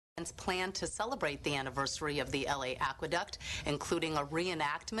Plan to celebrate the anniversary of the LA Aqueduct, including a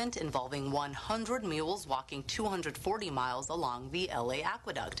reenactment involving 100 mules walking 240 miles along the LA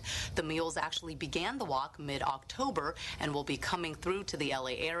Aqueduct. The mules actually began the walk mid-October and will be coming through to the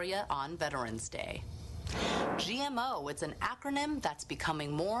LA area on Veterans Day. GMO, it's an acronym that's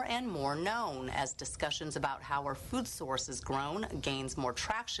becoming more and more known as discussions about how our food source is grown gains more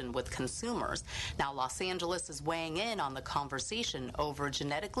traction with consumers. Now, Los Angeles is weighing in on the conversation over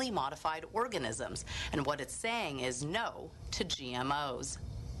genetically modified organisms, and what it's saying is no to GMOs.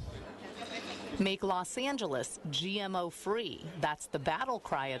 Make Los Angeles GMO-free. That's the battle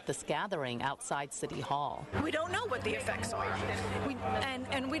cry at this gathering outside City Hall. We don't know what the effects are.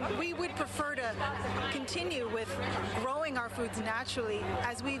 We would prefer to continue with growing our foods naturally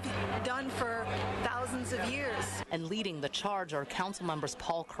as we've done for thousands of years. And leading the charge are council members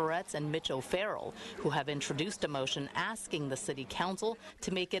Paul Koretz and Mitch O'Farrell, who have introduced a motion asking the city council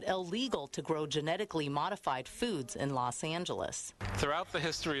to make it illegal to grow genetically modified foods in Los Angeles. Throughout the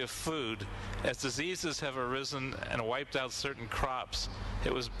history of food, as diseases have arisen and wiped out certain crops,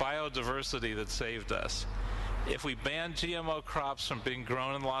 it was biodiversity that saved us. If we ban GMO crops from being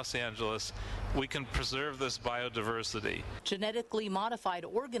grown in Los Angeles, we can preserve this biodiversity. Genetically modified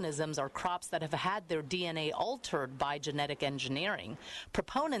organisms are crops that have had their DNA altered by genetic engineering.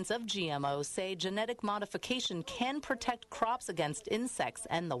 Proponents of GMOs say genetic modification can protect crops against insects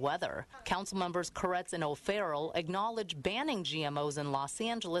and the weather. Council members Koretz and O'Farrell acknowledge banning GMOs in Los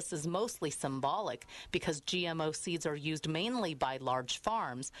Angeles is mostly symbolic because GMO seeds are used mainly by large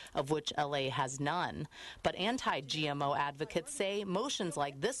farms, of which LA has none. But anti-GMO advocates say motions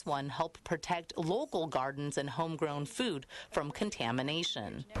like this one help protect local gardens and homegrown food from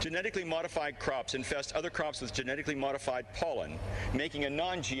contamination. Genetically modified crops infest other crops with genetically modified pollen, making a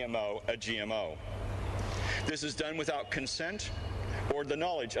non-GMO a GMO. This is done without consent or the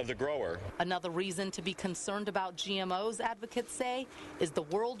knowledge of the grower. Another reason to be concerned about GMOs, advocates say, is the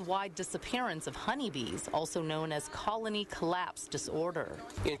worldwide disappearance of honeybees, also known as colony collapse disorder.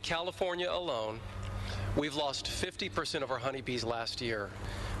 In California alone, we've lost 50% of our honeybees last year.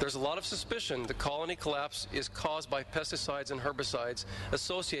 There's a lot of suspicion the colony collapse is caused by pesticides and herbicides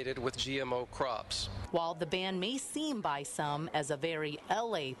associated with GMO crops. While the ban may seem by some as a very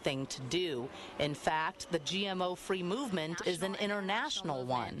LA thing to do, in fact, the GMO-free movement is an international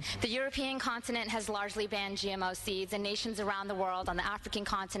one. The European continent has largely banned GMO seeds, and nations around the world, on the African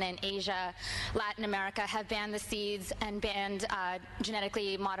continent, Asia, Latin America, have banned the seeds and banned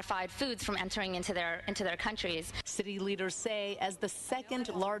genetically modified foods from entering into their countries. City leaders say, as the second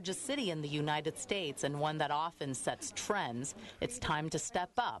largest city in the United States and one that often sets trends, it's time to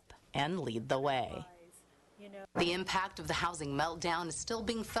step up and lead the way. The impact of the housing meltdown is still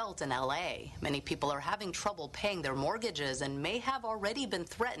being felt in LA. Many people are having trouble paying their mortgages and may have already been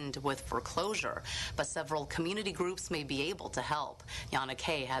threatened with foreclosure, but several community groups may be able to help. Yana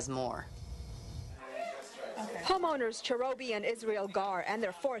Kay has more. Homeowners Cherobi and Israel Gar and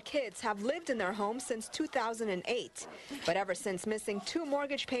their 4 kids have lived in their home since 2008. But ever since missing 2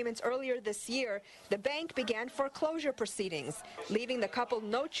 mortgage payments earlier this year, the bank began foreclosure proceedings, leaving the couple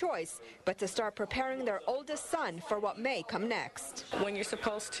no choice but to start preparing their oldest son for what may come next. When you're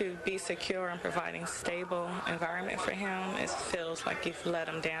supposed to be secure and providing stable environment for him, it feels like you've let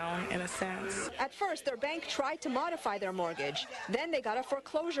him down in a sense. At first, their bank tried to modify their mortgage. Then they got a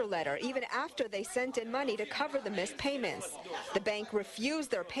foreclosure letter, even after they sent in money to cover the missed payments. The bank refused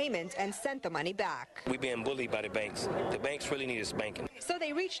their payment and sent the money back. We're being bullied by the banks. The banks really need us banking. So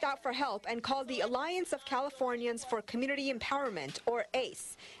they reached out for help and called the Alliance of Californians for Community Empowerment, or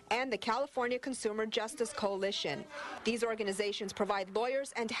ACE, and the California Consumer Justice Coalition. These organizations provide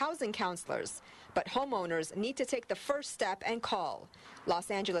lawyers and housing counselors, but homeowners need to take the first step and call.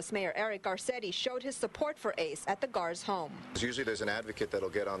 Los Angeles Mayor Eric Garcetti showed his support for ACE at the Gar's home. Usually there's an advocate that'll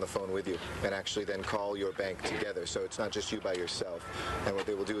get on the phone with you and actually then call your bank together, so it's not just you by yourself. And what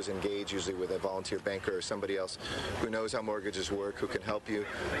they will do is engage usually with a volunteer banker or somebody else who knows how mortgages work, who can help you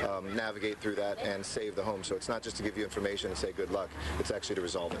navigate through that and save the home. So it's not just to give you information and say good luck, it's actually to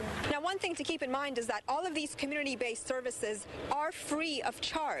resolve it. Now, one thing to keep in mind is that all of these community-based services are free of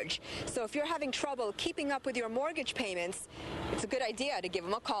charge. So if you're having trouble keeping up with your mortgage payments, it's a good idea to give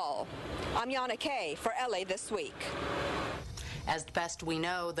them a call. I'm Yana Kay for LA This Week. As best we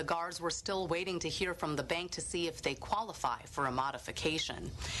know, the Gars were still waiting to hear from the bank to see if they qualify for a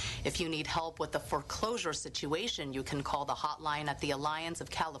modification. If you need help with the foreclosure situation, you can call the hotline at the Alliance of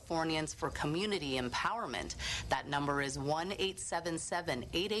Californians for Community Empowerment. That number is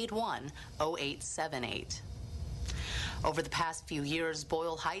 1-877-881-0878. Over the past few years,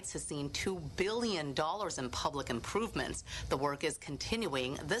 Boyle Heights has seen $2 billion in public improvements. The work is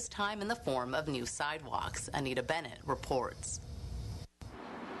continuing, this time in the form of new sidewalks. Anita Bennett reports.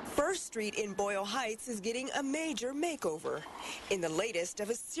 First Street in Boyle Heights is getting a major makeover. In the latest of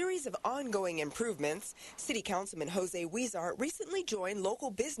a series of ongoing improvements, City Councilman Jose Huizar recently joined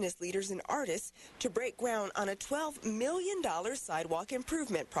local business leaders and artists to break ground on a $12 million sidewalk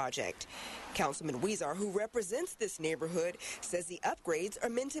improvement project. Councilman Huizar, who represents this neighborhood, says the upgrades are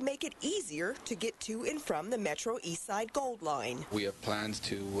meant to make it easier to get to and from the Metro East Side Gold Line. We have plans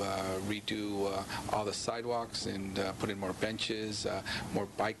to redo all the sidewalks and put in more benches, more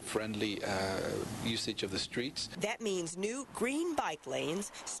bike-friendly usage of the streets. That means new green bike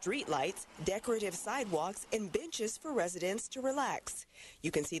lanes, street lights, decorative sidewalks, and benches for residents to relax.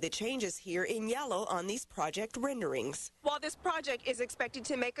 You can see the changes here in yellow on these project renderings. While this project is expected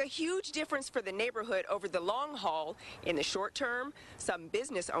to make a huge difference for the neighborhood over the long haul, in the short term, some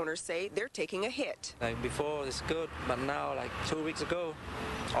business owners say they're taking a hit. Like before it's good, but now like 2 weeks ago,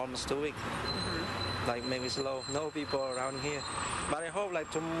 almost 2 weeks. Like maybe slow, no people around here. But I hope like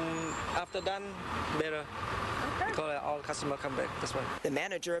after done better. Because all customers come back this way. The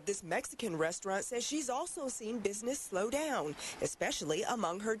manager of this Mexican restaurant says she's also seen business slow down, especially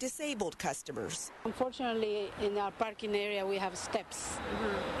among her disabled customers. Unfortunately, in our parking area, we have steps,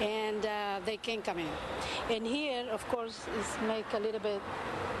 and they can't come in. And here, of course, it's make a little bit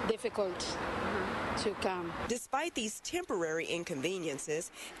difficult to come. Despite these temporary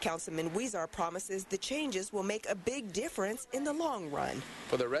inconveniences, Councilman Huizar promises the changes will make a big difference in the long run.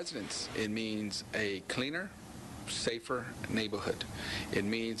 For the residents, it means a cleaner, safer neighborhood. It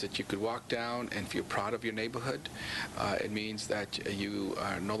means that you could walk down and feel proud of your neighborhood. It means that you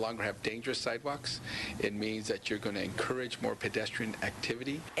no longer have dangerous sidewalks. It means that you're going to encourage more pedestrian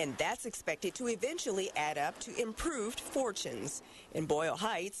activity. And that's expected to eventually add up to improved fortunes. In Boyle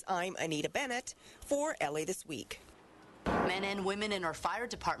Heights, I'm Anita Bennett for LA This Week. Men and women in our fire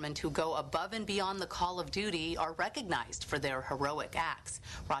department who go above and beyond the call of duty are recognized for their heroic acts.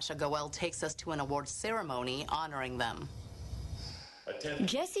 Rasha Goel takes us to an awards ceremony honoring them.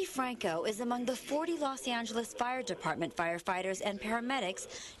 Jesse Franco is among the 40 Los Angeles Fire Department firefighters and paramedics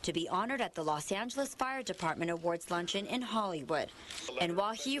to be honored at the Los Angeles Fire Department Awards Luncheon in Hollywood. And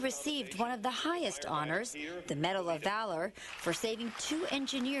while he received one of the highest honors, the Medal of Valor, for saving 2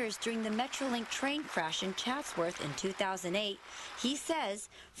 engineers during the Metrolink train crash in Chatsworth in 2008, he says,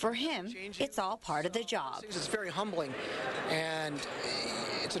 for him, it's all part of the job. It's very humbling, and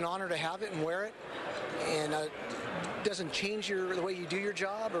it's an honor to have it and wear it. And doesn't change the way you do your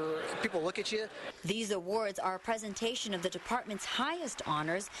job or people look at you. These awards are a presentation of the department's highest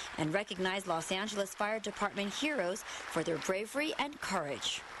honors and recognize Los Angeles Fire Department heroes for their bravery and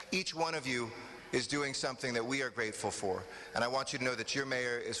courage. Each one of you is doing something that we are grateful for. And I want you to know that your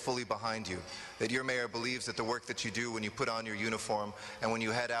mayor is fully behind you, that your mayor believes that the work that you do when you put on your uniform and when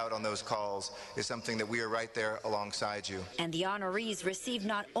you head out on those calls is something that we are right there alongside you. And the honorees receive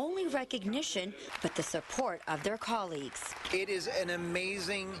not only recognition, but the support of their colleagues. It is an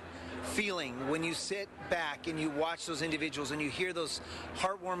amazing feeling when you sit back and you watch those individuals and you hear those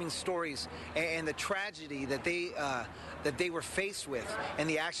heartwarming stories and the tragedy that they were faced with and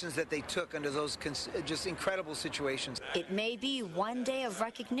the actions that they took under those just incredible situations. It may be one day of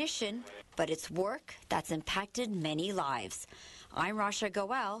recognition, but it's work that's impacted many lives. I'm Rasha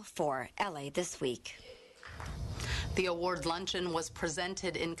Goel for LA This Week. The award luncheon was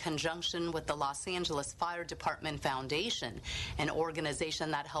presented in conjunction with the Los Angeles Fire Department Foundation, an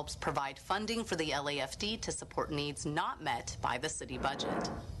organization that helps provide funding for the LAFD to support needs not met by the city budget.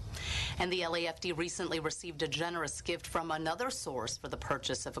 And the LAFD recently received a generous gift from another source for the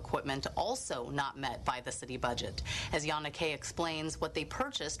purchase of equipment also not met by the city budget. As Yana Kay explains, what they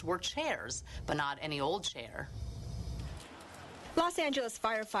purchased were chairs, but not any old chair. Los Angeles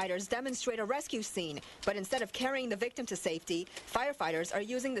firefighters demonstrate a rescue scene, but instead of carrying the victim to safety, firefighters are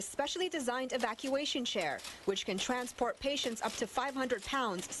using the specially designed evacuation chair, which can transport patients up to 500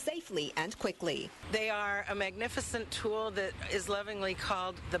 pounds safely and quickly. They are a magnificent tool that is lovingly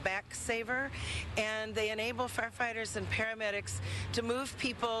called the Back Saver, and they enable firefighters and paramedics to move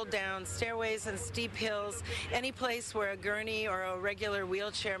people down stairways and steep hills, any place where a gurney or a regular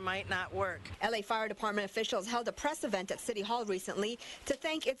wheelchair might not work. LA Fire Department officials held a press event at City Hall recently recently to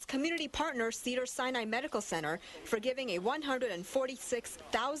thank its community partner, Cedars-Sinai Medical Center, for giving a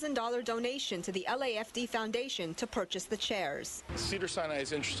 $146,000 donation to the LAFD Foundation to purchase the chairs. Cedars-Sinai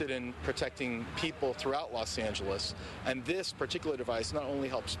is interested in protecting people throughout Los Angeles, and this particular device not only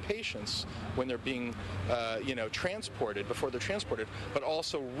helps patients when they're being transported, before they're transported, but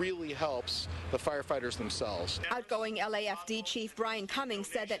also really helps the firefighters themselves. Outgoing LAFD Chief Brian Cummings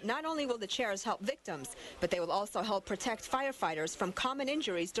said that not only will the chairs help victims, but they will also help protect firefighters from common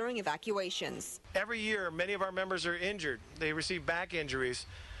injuries during evacuations. Every year, many of our members are injured. They receive back injuries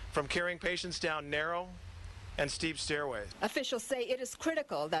from carrying patients down narrow and steep stairways. Officials say it is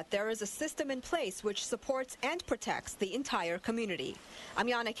critical that there is a system in place which supports and protects the entire community. I'm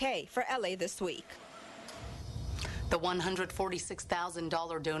Yana Kay for LA This Week. The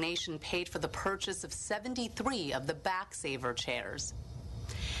 $146,000 donation paid for the purchase of 73 of the Backsaver chairs.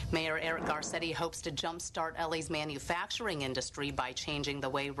 Mayor Eric Garcetti hopes to jumpstart LA's manufacturing industry by changing the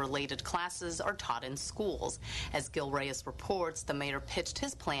way related classes are taught in schools. As Gil Reyes reports, the mayor pitched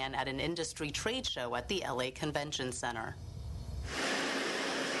his plan at an industry trade show at the LA Convention Center.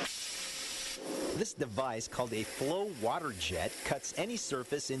 This device, called a flow water jet, cuts any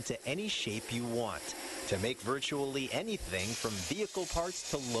surface into any shape you want to make virtually anything from vehicle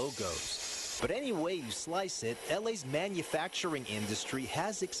parts to logos. But any way you slice it, LA's manufacturing industry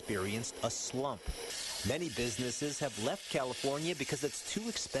has experienced a slump. Many businesses have left California because it's too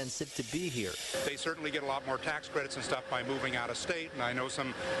expensive to be here. They certainly get a lot more tax credits and stuff by moving out of state, and I know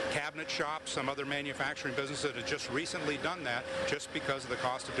some cabinet shops, some other manufacturing businesses that have just recently done that just because of the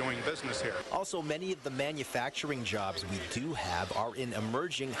cost of doing business here. Also, many of the manufacturing jobs we do have are in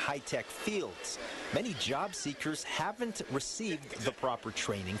emerging high-tech fields. Many job seekers haven't received the proper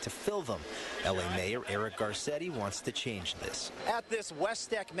training to fill them. LA Mayor Eric Garcetti wants to change this. At this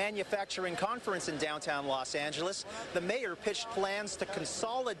Westech Manufacturing Conference in downtown Los Angeles, the mayor pitched plans to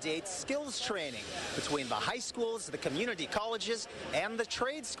consolidate skills training between the high schools, the community colleges, and the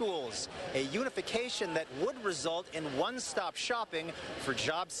trade schools, a unification that would result in one-stop shopping for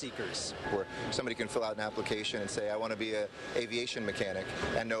job seekers. Where somebody can fill out an application and say, I want to be an aviation mechanic,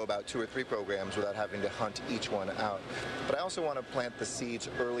 and know about 2 or 3 programs without having to hunt each one out. But I also want to plant the seeds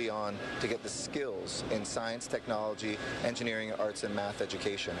early on to get the skills in science, technology, engineering, arts, and math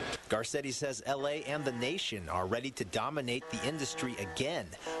education. Garcetti says LA and the nation are ready to dominate the industry again,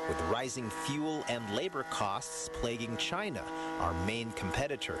 with rising fuel and labor costs plaguing China, our main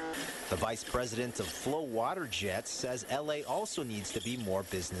competitor. The vice president of Flow Water Jets says LA also needs to be more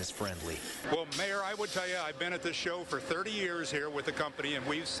business friendly. Well, Mayor, I would tell you, I've been at this show for 30 years here with the company, and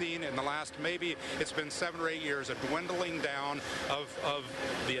we've seen in the last, maybe it's been 7 or 8 years, a dwindling down of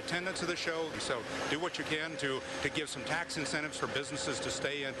the attendance of the show. So do what you can to give some tax incentives for businesses to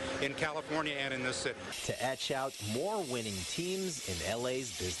stay in California and in this city. To etch out more winning teams in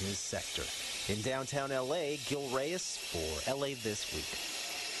LA's business sector. In downtown LA, Gil Reyes for LA This Week.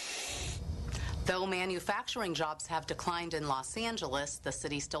 Though manufacturing jobs have declined in Los Angeles, the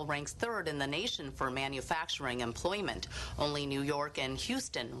city still ranks 3rd in the nation for manufacturing employment. Only New York and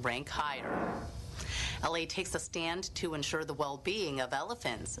Houston rank higher. LA takes a stand to ensure the well-being of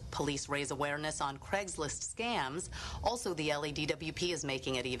elephants. Police raise awareness on Craigslist scams. Also, the LADWP is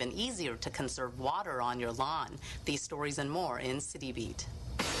making it even easier to conserve water on your lawn. These stories and more in City Beat.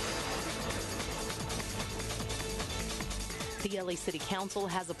 The LA City Council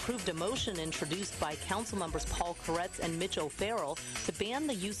has approved a motion introduced by council members Paul Koretz and Mitch O'Farrell to ban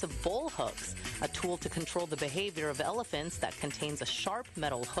the use of bull hooks, a tool to control the behavior of elephants that contains a sharp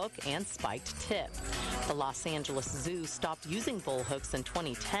metal hook and spiked tip. The Los Angeles Zoo stopped using bull hooks in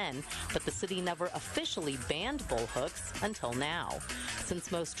 2010, but the city never officially banned bull hooks until now.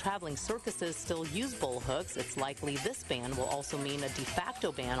 Since most traveling circuses still use bull hooks, it's likely this ban will also mean a de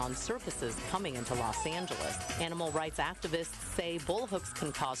facto ban on circuses coming into Los Angeles. Animal rights activists say bull hooks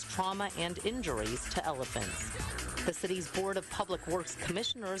can cause trauma and injuries to elephants. The city's Board of Public Works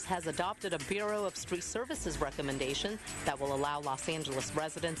Commissioners has adopted a Bureau of Street Services recommendation that will allow Los Angeles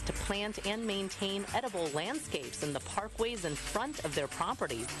residents to plant and maintain edible landscapes in the parkways in front of their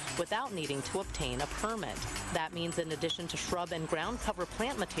properties without needing to obtain a permit. That means in addition to shrub and ground cover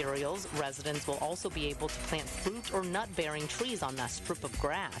plant materials, residents will also be able to plant fruit or nut-bearing trees on that strip of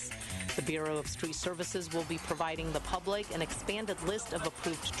grass. The Bureau of Street Services will be providing the public an expanded list of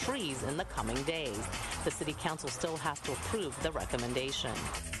approved trees in the coming days. The City Council still has to approve the recommendation.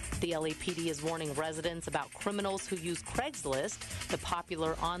 The LAPD is warning residents about criminals who use Craigslist, the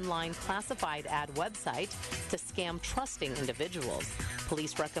popular online classified ad website, to scam trusting individuals.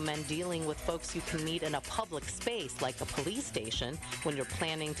 Police recommend dealing with folks you can meet in a public space like a police station when you're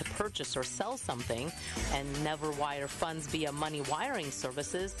planning to purchase or sell something, and never wire funds via money wiring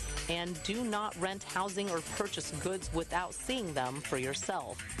services, and do not rent housing or purchase goods without seeing them for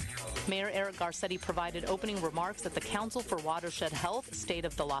yourself. Mayor Eric Garcetti provided opening remarks at the Council for Watershed Health State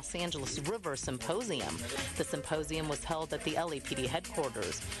of the Los Angeles River Symposium. The symposium was held at the LAPD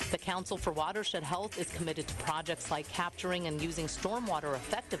headquarters. The Council for Watershed Health is committed to projects like capturing and using stormwater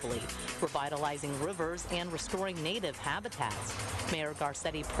effectively, revitalizing rivers, and restoring native habitats. Mayor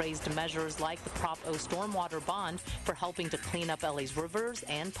Garcetti praised measures like the Prop O stormwater bond for helping to clean up LA's rivers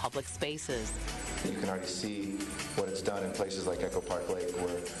and public spaces. You can already see what it's done in places like Echo Park Lake,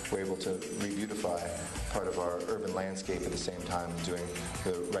 where we're able to re-beautify part of our urban landscape at the same time doing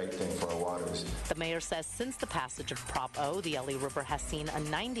the right thing for our waters. The mayor says since the passage of Prop O, the LA River has seen a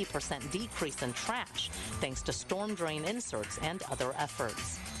 90% decrease in trash, thanks to storm drain inserts and other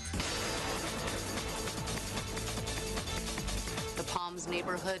efforts. The Palms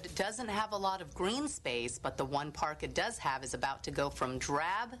neighborhood doesn't have a lot of green space, but the one park it does have is about to go from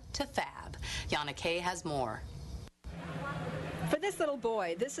drab to fab. Yana Kay has more. For this little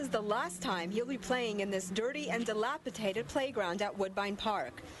boy, this is the last time he'll be playing in this dirty and dilapidated playground at Woodbine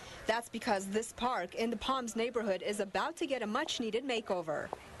Park. That's because this park in the Palms neighborhood is about to get a much-needed makeover.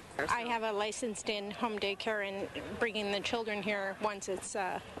 I have a licensed in home daycare, and bringing the children here once it's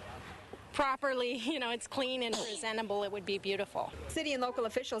properly, it's clean and presentable, it would be beautiful. City and local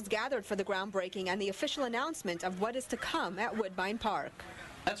officials gathered for the groundbreaking and the official announcement of what is to come at Woodbine Park.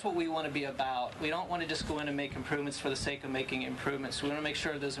 That's what we want to be about. We don't want to just go in and make improvements for the sake of making improvements. We want to make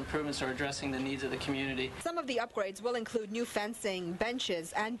sure those improvements are addressing the needs of the community. Some of the upgrades will include new fencing,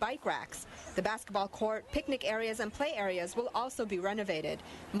 benches, and bike racks. The basketball court, picnic areas, and play areas will also be renovated.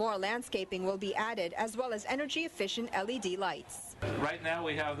 More landscaping will be added, as well as energy-efficient LED lights. Right now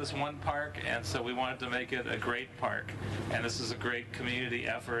we have this one park, and so we wanted to make it a great park. And this is a great community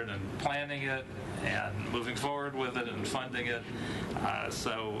effort, and planning it and moving forward with it and funding it.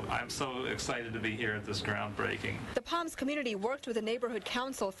 So I'm so excited to be here at this groundbreaking. The Palms community worked with the neighborhood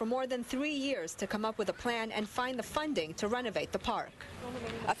council for more than 3 years to come up with a plan and find the funding to renovate the park.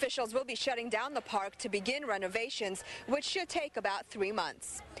 Officials will be shutting down the park to begin renovations, which should take about 3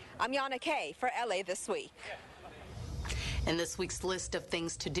 months. I'm Yana Kay for LA This Week. In this week's list of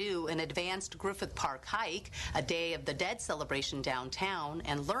things to do, an advanced Griffith Park hike, a Day of the Dead celebration downtown,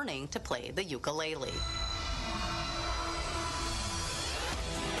 and learning to play the ukulele.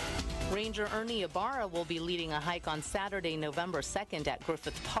 Ranger Ernie Ibarra will be leading a hike on Saturday, November 2nd at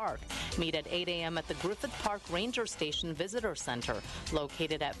Griffith Park. Meet at 8 a.m. at the Griffith Park Ranger Station Visitor Center,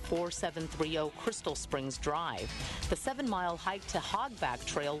 located at 4730 Crystal Springs Drive. The 7-mile hike to Hogback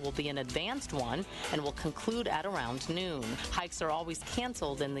Trail will be an advanced one and will conclude at around noon. Hikes are always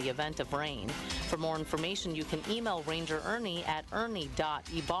canceled in the event of rain. For more information, you can email Ranger Ernie at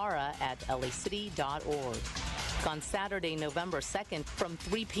ernie.ibarra@lacity.org. On Saturday, November 2nd, from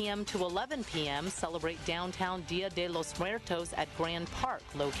 3 p.m. to 11 p.m., celebrate downtown Dia de los Muertos at Grand Park,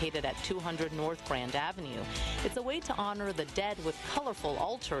 located at 200 North Grand Avenue. It's a way to honor the dead with colorful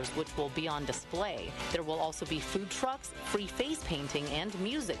altars, which will be on display. There will also be food trucks, free face painting, and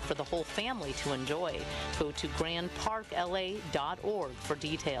music for the whole family to enjoy. Go to grandparkla.org for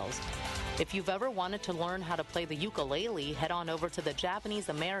details. If you've ever wanted to learn how to play the ukulele, head on over to the Japanese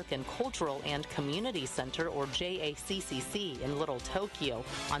American Cultural and Community Center, or JACCC, in Little Tokyo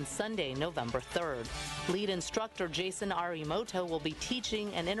on Sunday, November 3rd. Lead instructor Jason Arimoto will be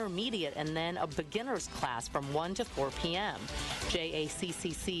teaching an intermediate and then a beginner's class from 1 to 4 p.m.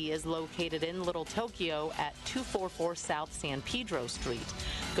 JACCC is located in Little Tokyo at 244 South San Pedro Street.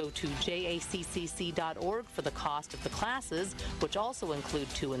 Go to jaccc.org for the cost of the classes, which also include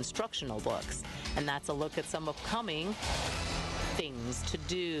 2 instructional books. And that's a look at some upcoming things to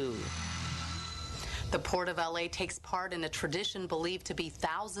do. The Port of LA takes part in a tradition believed to be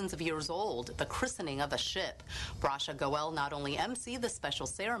thousands of years old, the christening of a ship. Brasha Goel not only emceed the special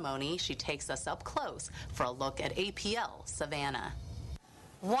ceremony, she takes us up close for a look at APL Savannah.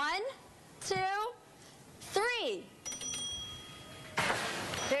 1, 2, 3.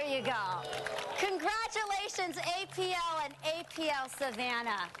 There you go. Congratulations, APL and APL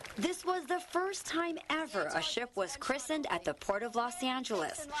Savannah. This was the first time ever a ship was christened at the Port of Los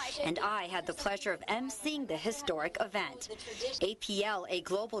Angeles, and I had the pleasure of emceeing the historic event. APL, a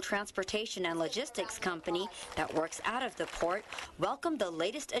global transportation and logistics company that works out of the port, welcomed the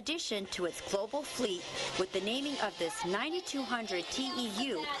latest addition to its global fleet with the naming of this 9,200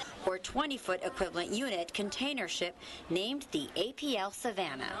 TEU, or 20-foot equivalent unit, container ship named the APL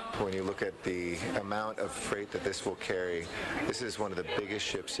Savannah. When you look at the the amount of freight that this will carry, this is one of the biggest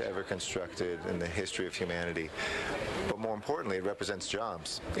ships ever constructed in the history of humanity. But more importantly, it represents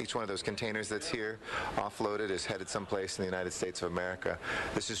jobs. Each one of those containers that's here, offloaded, is headed someplace in the United States of America.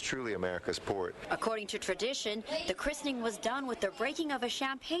 This is truly America's port. According to tradition, the christening was done with the breaking of a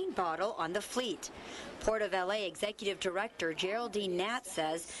champagne bottle on the fleet. Port of LA Executive Director Geraldine Nat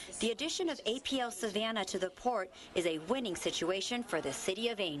says the addition of APL Savannah to the port is a winning situation for the City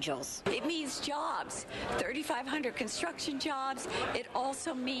of Angels. It means jobs, 3,500 construction jobs. It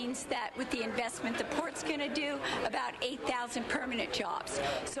also means that with the investment the port's going to do, about 8,000 permanent jobs.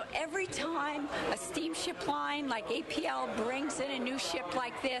 So every time a steamship line like APL brings in a new ship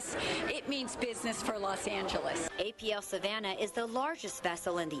like this, it means business for Los Angeles. APL Savannah is the largest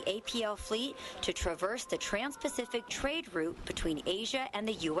vessel in the APL fleet to traverse the Trans-Pacific trade route between Asia and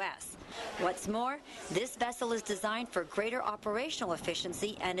the U.S. What's more, this vessel is designed for greater operational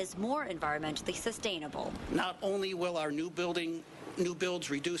efficiency and is more environmentally sustainable. Not only will our new builds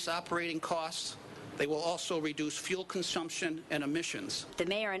reduce operating costs, they will also reduce fuel consumption and emissions. The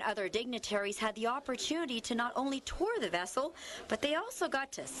mayor and other dignitaries had the opportunity to not only tour the vessel, but they also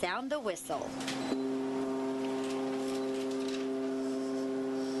got to sound the whistle.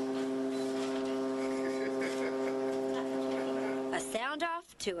 A sound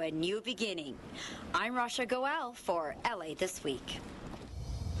off to a new beginning. I'm Rasha Goel for LA This Week.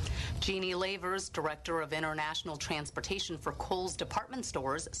 Jeannie Lavers, Director of International Transportation for Kohl's Department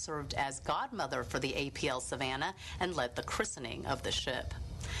Stores, served as godmother for the APL Savannah and led the christening of the ship.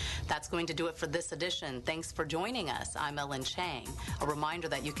 That's going to do it for this edition. Thanks for joining us. I'm Ellen Chang. A reminder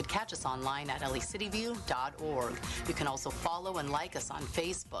that you could catch us online at laccityview.org. You can also follow and like us on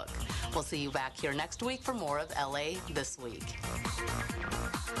Facebook. We'll see you back here next week for more of LA This Week.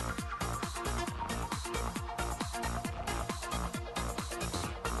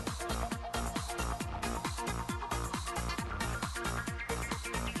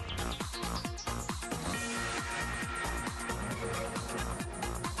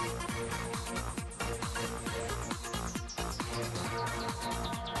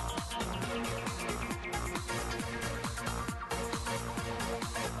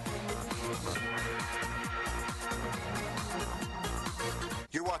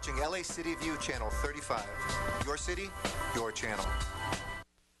 You're watching LA City View Channel 35. Your city, your channel.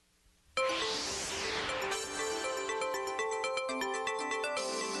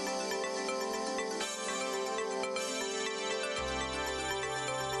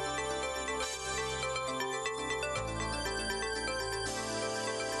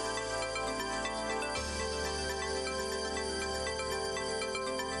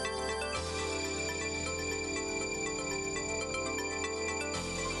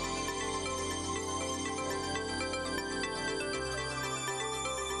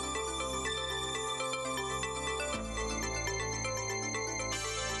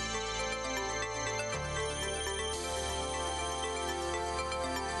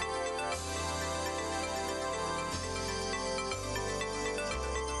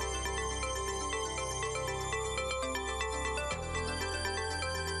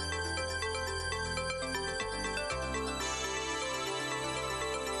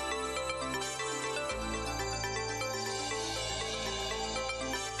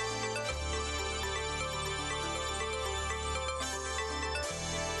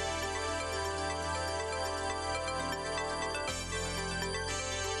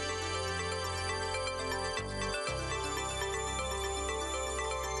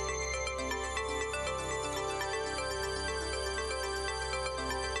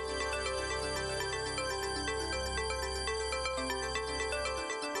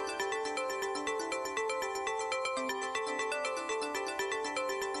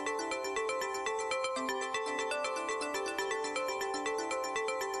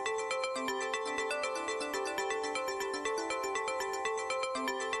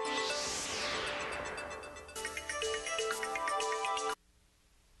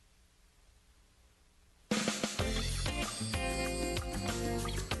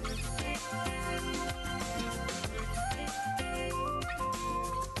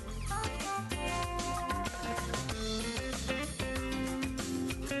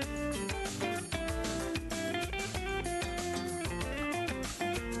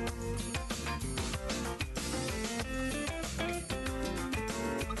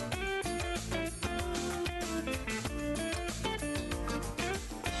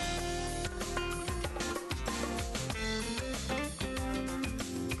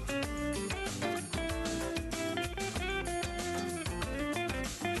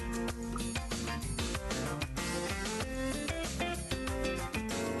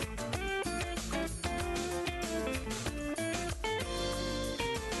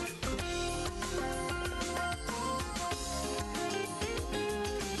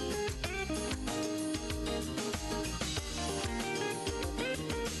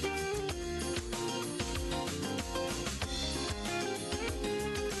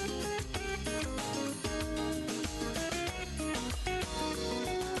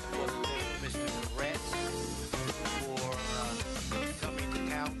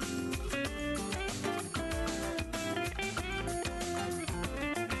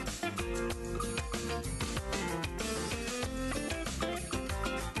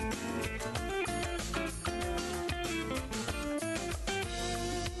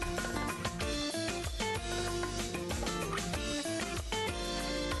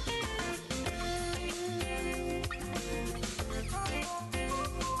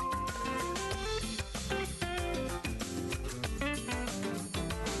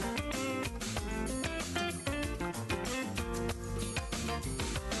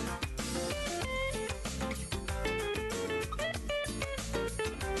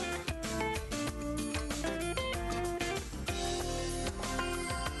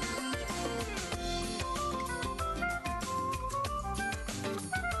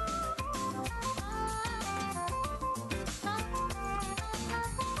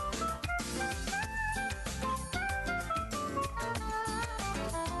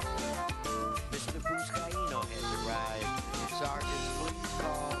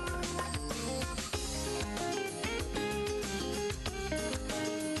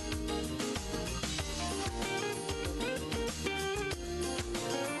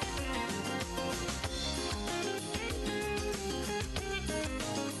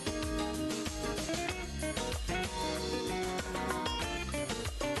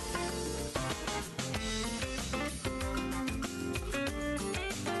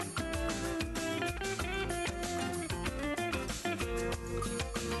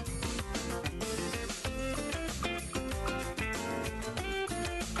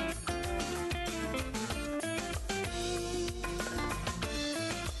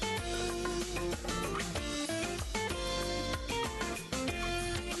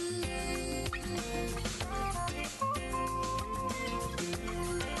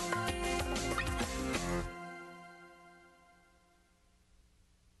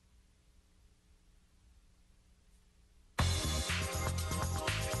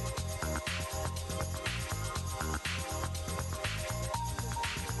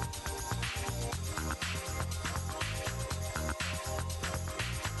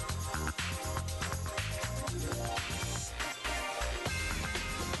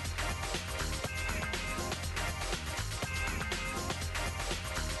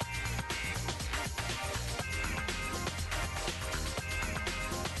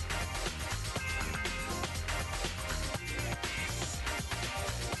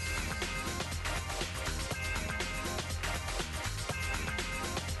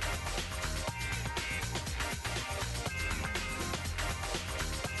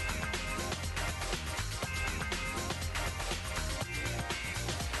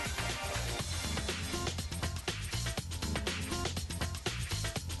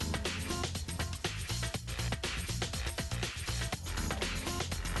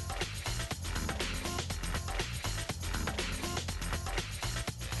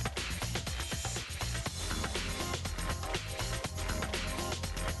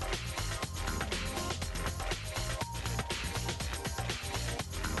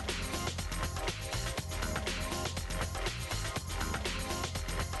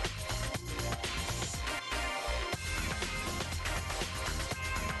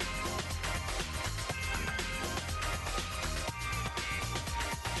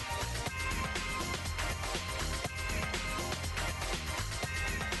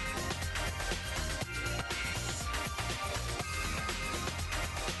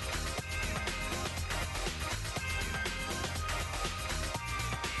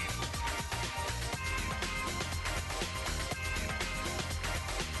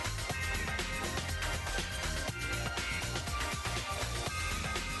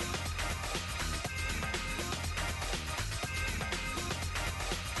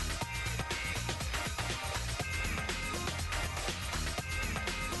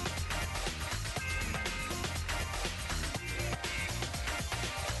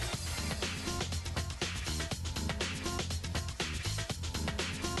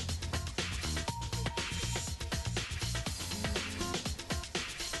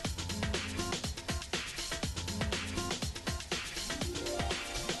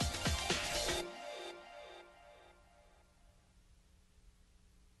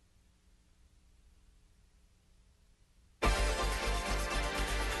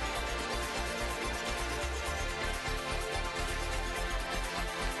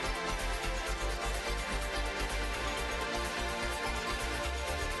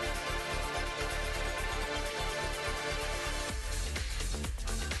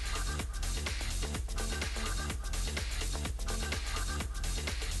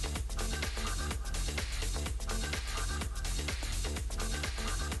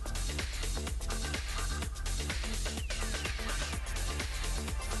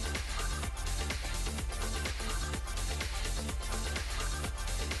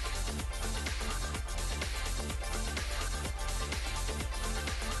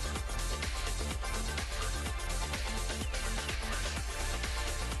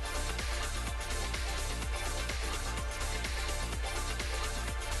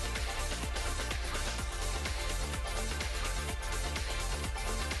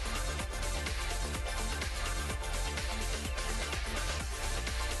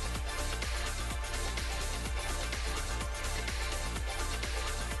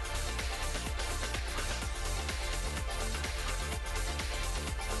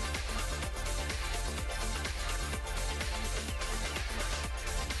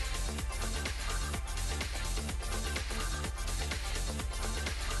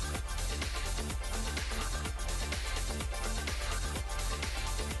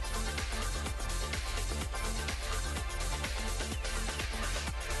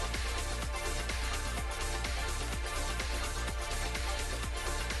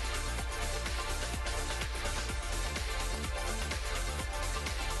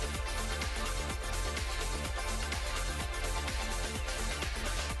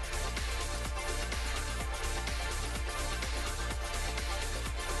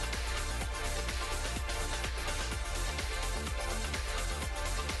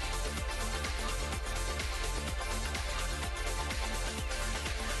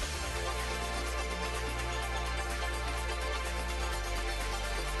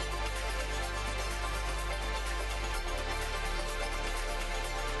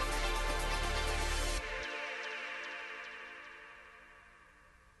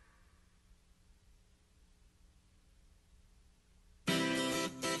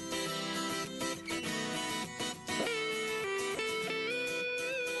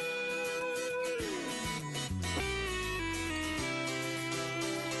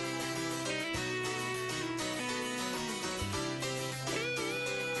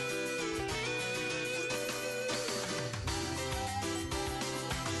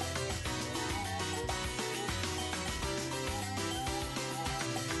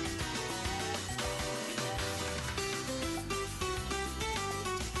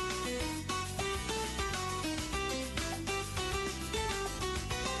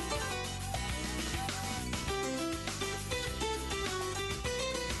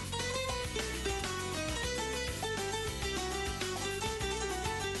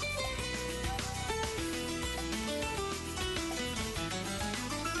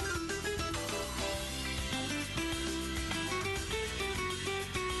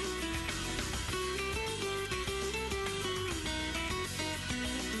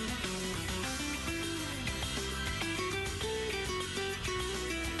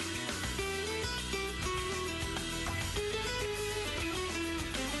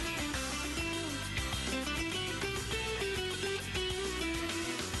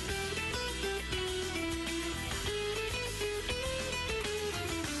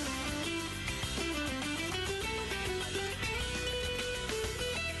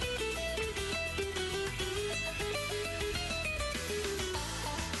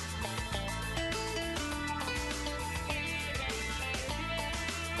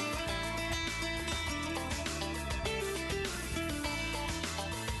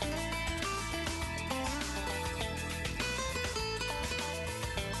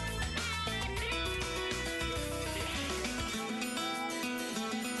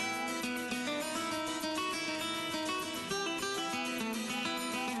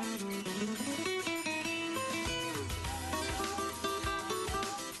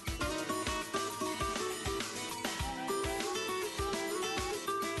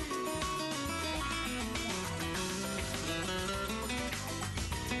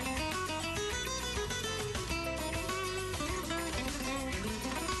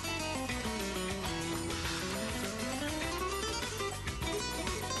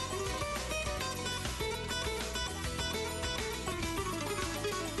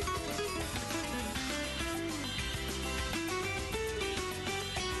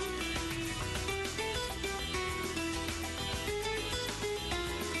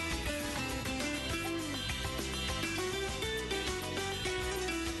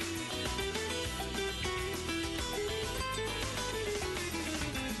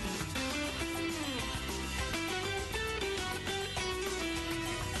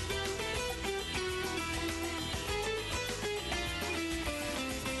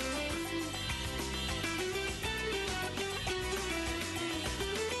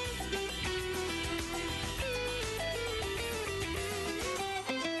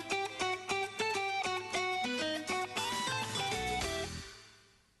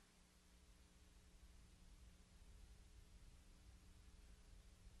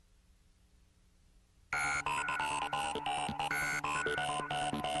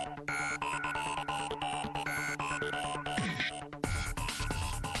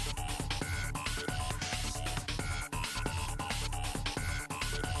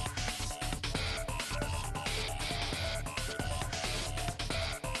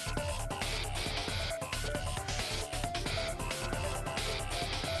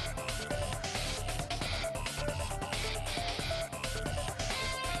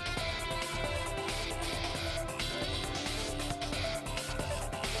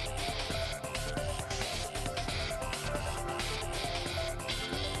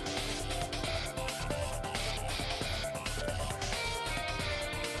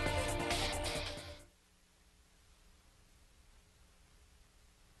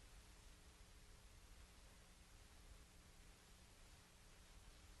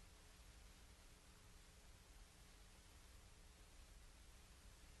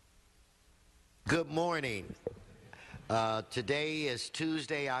 Good morning. Today is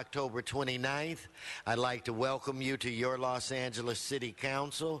Tuesday, October 29th. I'd like to welcome you to your Los Angeles City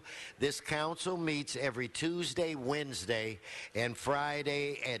Council. This council meets every Tuesday, Wednesday, and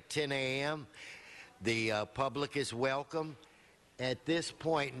Friday at 10 a.m. The public is welcome. At this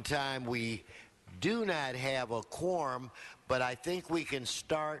point in time, we do not have a quorum, but I think we can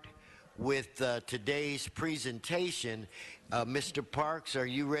start with today's presentation. Mr. Parks, are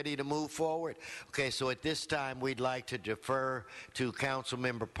you ready to move forward? Okay, so at this time, we'd like to defer to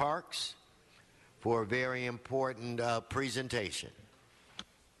Councilmember Parks for a very important presentation.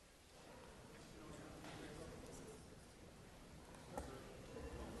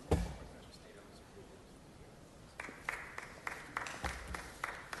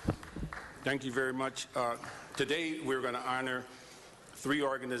 Thank you very much. Today, we're going to honor 3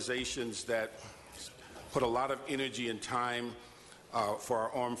 organizations that put a lot of energy and time for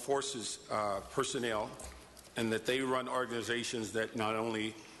our armed forces personnel, and that they run organizations that not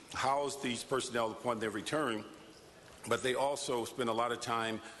only house these personnel upon their return, but they also spend a lot of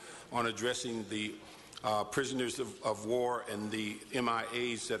time on addressing the prisoners of war and the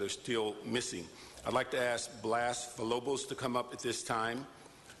MIAs that are still missing. I'd like to ask Blas Villalobos to come up at this time,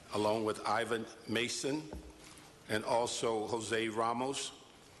 along with Ivan Mason and also Jose Ramos.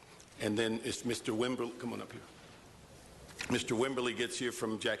 And then it's Mr. Wimberly. Come on up here. Mr. Wimberly gets here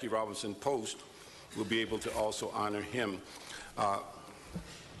from Jackie Robinson Post. We'll be able to also honor him.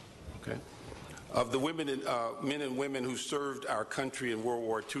 Okay. Of the women and, men and women who served our country in World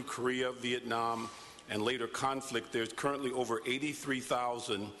War II, Korea, Vietnam, and later conflict, there's currently over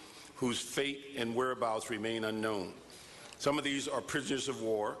 83,000 whose fate and whereabouts remain unknown. Some of these are prisoners of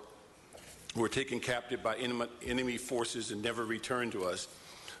war who were taken captive by enemy forces and never returned to us.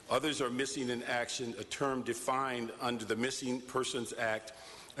 Others are missing in action, a term defined under the Missing Persons Act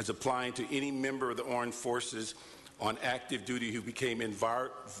as applying to any member of the armed forces on active duty who became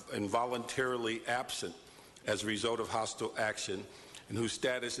involuntarily absent as a result of hostile action and whose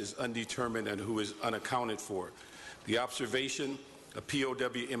status is undetermined and who is unaccounted for. The observation of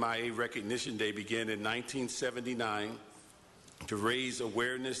POW MIA Recognition Day began in 1979 to raise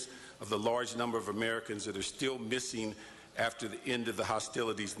awareness of the large number of Americans that are still missing after the end of the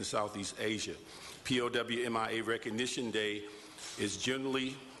hostilities in Southeast Asia. POW MIA Recognition Day is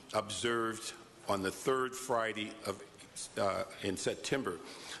generally observed on the 3rd Friday in September.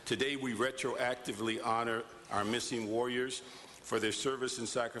 Today, we retroactively honor our missing warriors for their service and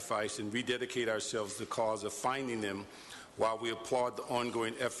sacrifice and rededicate ourselves to the cause of finding them, while we applaud the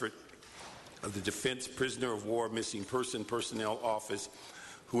ongoing effort of the Defense Prisoner of War Missing Personnel Office,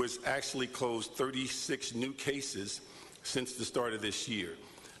 who has actually closed 36 new cases since the start of this year.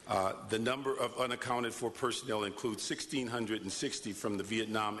 The number of unaccounted for personnel includes 1,660 from the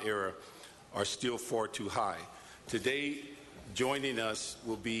Vietnam era, are still far too high. Today, joining us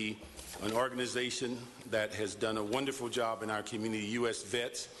will be an organization that has done a wonderful job in our community, U.S.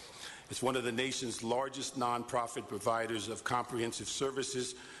 Vets. It's one of the nation's largest nonprofit providers of comprehensive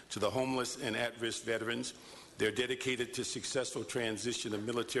services to the homeless and at-risk veterans. They're dedicated to successful transition of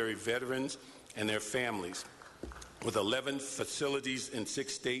military veterans and their families. With 11 facilities in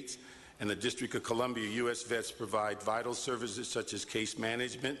 6 states and the District of Columbia, U.S. Vets provide vital services such as case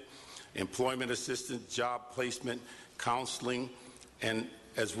management, employment assistance, job placement, counseling, and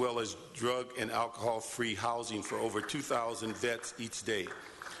as well as drug and alcohol-free housing for over 2,000 vets each day.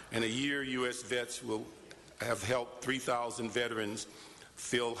 In a year, U.S. Vets will have helped 3,000 veterans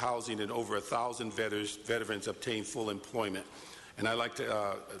fill housing and over 1,000 veterans obtain full employment. And I'd like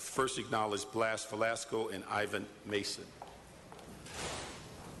to first acknowledge Blas Velasco and Ivan Mason.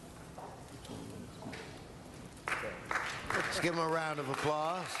 Let's give them a round of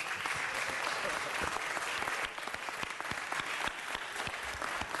applause.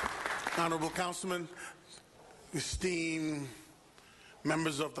 Honorable Councilman, esteemed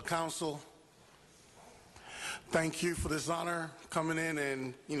members of the council, thank you for this honor, coming in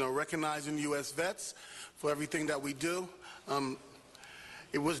and recognizing U.S. Vets for everything that we do.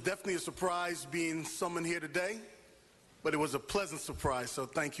 It was definitely a surprise being summoned here today, but it was a pleasant surprise. So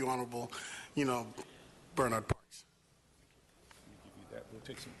thank you, Honorable, Bernard Parks. We'll give you that. We'll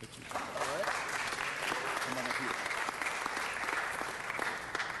take some pictures. All right. Come on up here.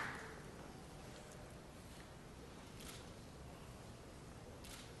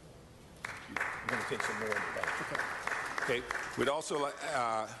 We're going to take some more in the back. Okay. We'd also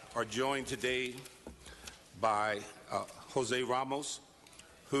are joined today by Jose Ramos,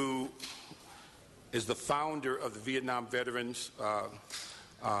 who is the founder of the Vietnam Veterans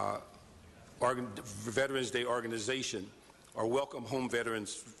Day organization, our Welcome Home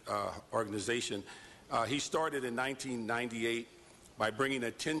Veterans organization. He started in 1998 by bringing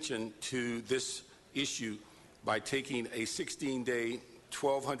attention to this issue by taking a 16-day,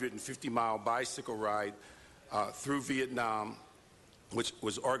 1,250-mile bicycle ride through Vietnam, which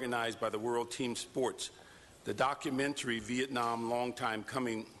was organized by the World Team Sports. The documentary, Vietnam Long Time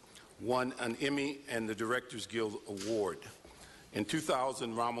Coming, won an Emmy and the Directors Guild Award. In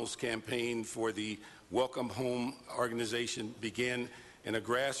 2000, Ramos' campaign for the Welcome Home organization began in a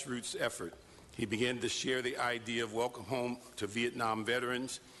grassroots effort. He began to share the idea of Welcome Home to Vietnam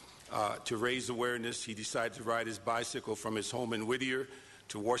veterans. To raise awareness, he decided to ride his bicycle from his home in Whittier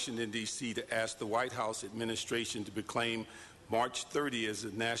to Washington, D.C. to ask the White House administration to proclaim March 30 as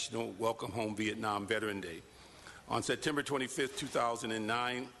the National Welcome Home Vietnam Veteran Day. On September 25,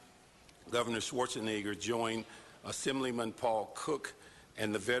 2009, Governor Schwarzenegger joined Assemblyman Paul Cook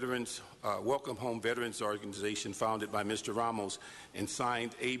and the Welcome Home Veterans Organization founded by Mr. Ramos and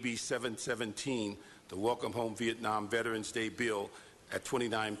signed AB 717, the Welcome Home Vietnam Veterans Day bill, at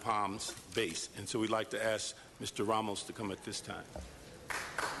 29 Palms Base. And so we'd like to ask Mr. Ramos to come at this time.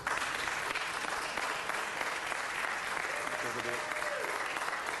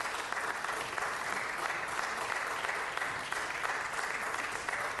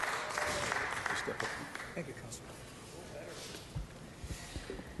 Thank you, Councilman.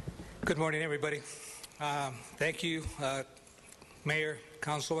 Good morning, everybody. Thank you, Mayor,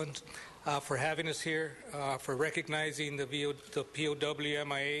 Councilman, for having us here, for recognizing the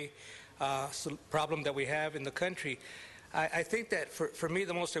POW-MIA problem that we have in the country. I think that for me,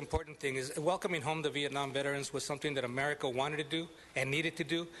 the most important thing is welcoming home the Vietnam veterans was something that America wanted to do and needed to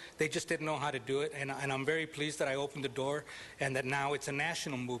do. They just didn't know how to do it, and I'm very pleased that I opened the door and that now it's a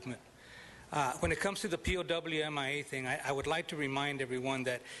national movement. When it comes to the POW-MIA thing, I would like to remind everyone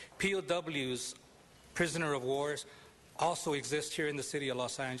that POWs, prisoner of wars, also exist here in the city of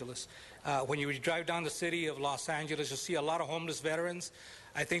Los Angeles. When you drive down the city of Los Angeles, you'll see a lot of homeless veterans.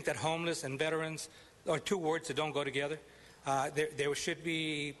 I think that homeless and veterans are two words that don't go together. There should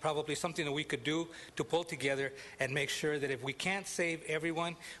be probably something that we could do to pull together and make sure that if we can't save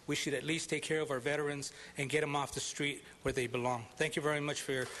everyone, we should at least take care of our veterans and get them off the street where they belong. Thank you very much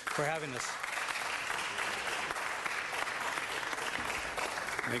for having us.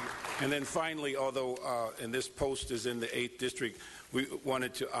 Thank you. And then finally, although and this post is in the 8th District, we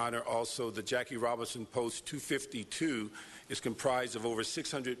wanted to honor also the Jackie Robinson Post 252 is comprised of over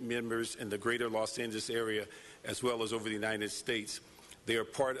 600 members in the greater Los Angeles area as well as over the United States. They are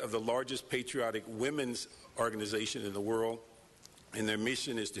part of the largest patriotic women's organization in the world, and their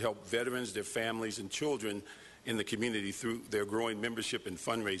mission is to help veterans, their families, and children in the community through their growing membership and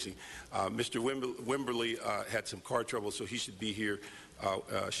fundraising. Mr. Wimberly had some car trouble, so he should be here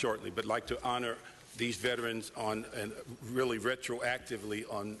shortly, but I'd like to honor these veterans on and really retroactively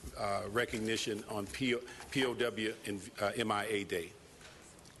on recognition on POW and MIA Day.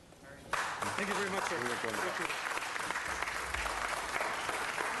 Thank you very much, sir.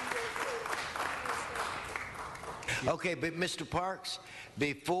 Okay, but Mr. Parks,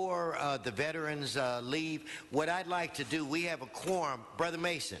 before the veterans leave, what I'd like to do, we have a quorum. Brother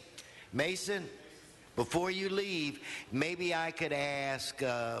Mason, before you leave, maybe I could ask,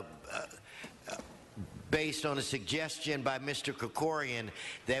 based on a suggestion by Mr. Krikorian,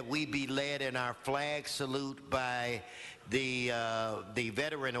 that we be led in our flag salute by the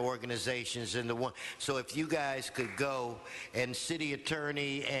veteran organizations and the one. So if you guys could go, and city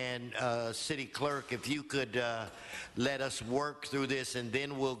attorney and city clerk, if you could let us work through this, and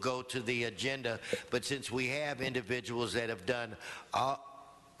then we'll go to the agenda. But since we have individuals that have done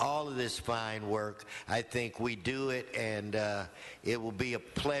all of this fine work, I think we do it, and it will be a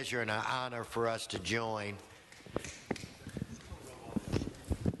pleasure and an honor for us to join.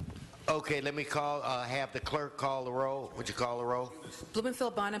 Okay, let me have the clerk call the roll. Would you call the roll?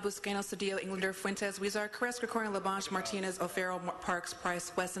 Blumenfield, Bonner, Buscaino, Cedillo, Englander, Fuentes, Huizar, Carrasco, Krikorian, LaBanche, Martinez, O'Farrell, Parks,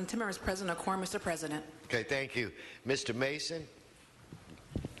 Price, Weston, Timmermans, President O'Corn, Mr. President. Okay, thank you. Mr. Mason,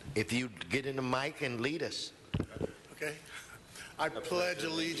 if you get in the mic and lead us. Okay. I pledge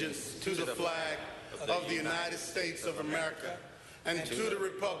allegiance to the flag of the United States of America and to the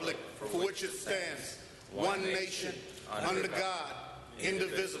republic for which it stands, one nation, under God,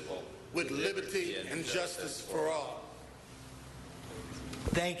 indivisible, with liberty and justice for all.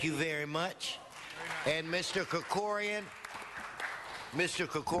 Thank you very much. And Mr. Krikorian,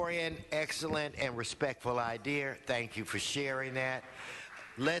 excellent and respectful idea. Thank you for sharing that.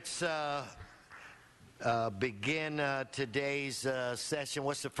 Let's begin today's session.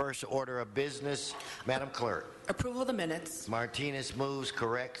 What's the first order of business? Madam Clerk. Approval of the minutes. Martinez moves,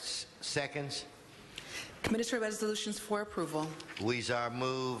 corrects, seconds. Committee resolutions for approval. Huizar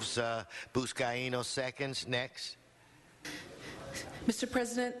moves, Buscaino seconds. Next. Mr.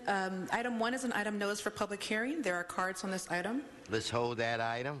 President, item 1 is an item notice for public hearing. There are cards on this item. Let's hold that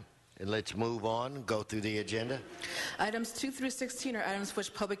item and let's move on, go through the agenda. Items 2 through 16 are items for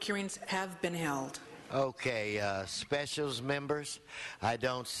which public hearings have been held. Okay, specials members. I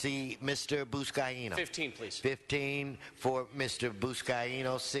don't see Mr. Buscaino. 15, please. 15 for Mr.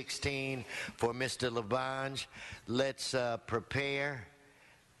 Buscaino, 16 for Mr. Labange. Let's prepare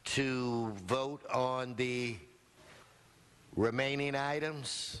to vote on the remaining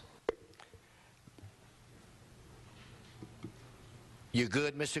items. You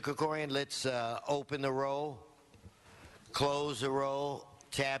good, Mr. Krikorian? Let's open the roll, close the roll,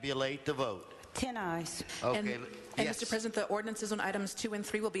 tabulate the vote. 10 ayes. Okay. And Mr. President, the ordinances on items 2 and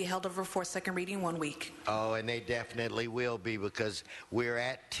 3 will be held over for second reading 1 week. Oh, and they definitely will be, because we're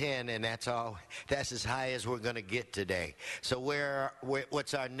at 10, and that's as high as we're going to get today. So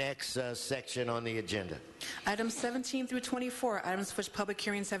what's our next section on the agenda? Items 17 through 24, items for which public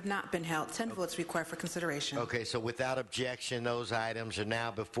hearings have not been held. 10 votes required for consideration. Okay, so without objection, those items are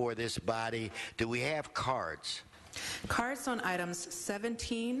now before this body. Do we have cards? Cards on items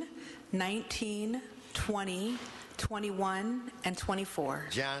 17, 19, 20, 21, and 24.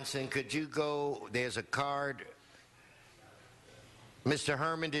 Johnson, could you go? There's a card. Mr.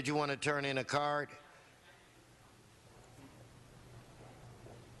 Herman, did you want to turn in a card?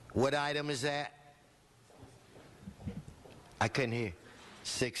 What item is that? I couldn't hear.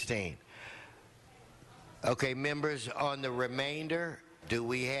 16. Okay, members, on the remainder, do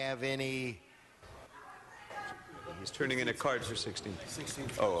we have any? He's turning in a card for 16. 16.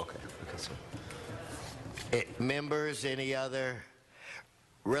 Oh, okay. So. Members, any other?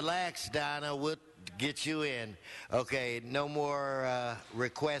 Relax, Donna. We'll get you in. Okay, no more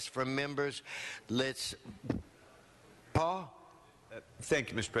requests from members. Let's. Paul?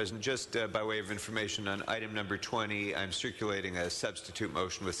 Thank you, Mr. President. Just by way of information on item number 20, I'm circulating a substitute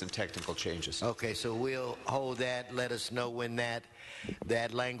motion with some technical changes. Okay, so we'll hold that. Let us know when that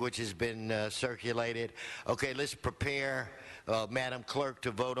language has been circulated. Okay, let's prepare, Madam Clerk,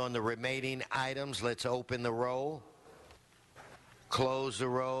 to vote on the remaining items. Let's open the roll, close the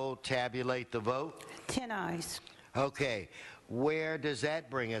roll, tabulate the vote. 10 ayes. Okay, where does that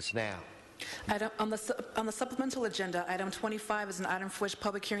bring us now? On the supplemental agenda, item 25 is an item for which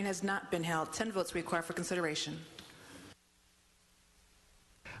public hearing has not been held. 10 votes required for consideration.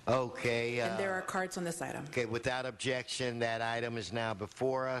 Okay. And there are cards on this item. Okay, without objection, that item is now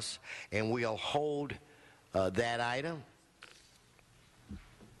before us, and we'll hold that item.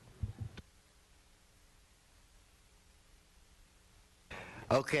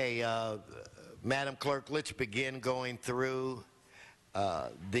 Okay, Madam Clerk, let's begin going through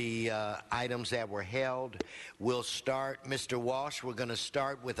the items that were held. We'll start, Mr. Walsh, we're going to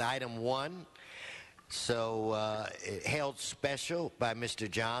start with item 1. So held special by Mr.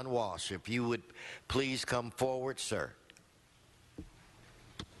 John Walsh. If you would please come forward, sir.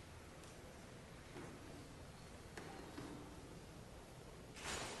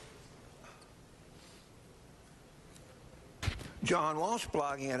 John Walsh,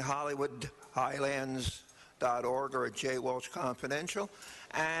 blogging at HollywoodHighlands.org or at J. Walsh Confidential.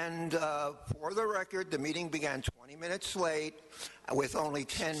 And for the record, the meeting began 20 minutes late with only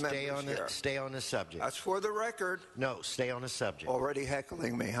 10 members here. Stay on the subject. That's for the record. No, stay on the subject. Already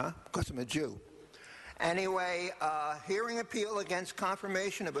heckling me, huh? Because I'm a Jew. Anyway, hearing appeal against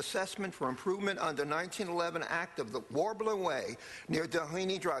confirmation of assessment for improvement under 1911 Act of the Warbler Way near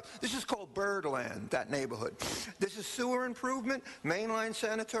Doheny Drive. This is called Birdland, that neighborhood. This is sewer improvement, mainline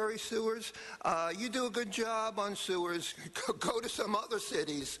sanitary sewers. You do a good job on sewers. Go to some other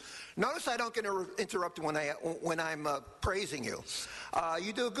cities. Notice I don't get interrupted when I'm praising you.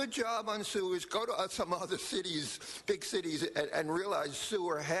 You do a good job on sewers. Go to some other cities, big cities, and realize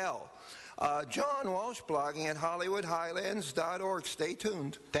sewer hell. John Walsh, blogging at HollywoodHighlands.org. Stay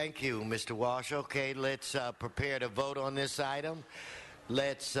tuned. Thank you, Mr. Walsh. Okay, let's prepare to vote on this item.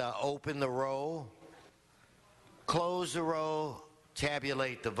 Let's open the roll, close the roll,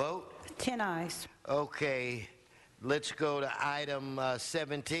 tabulate the vote. 10 ayes. Okay, let's go to item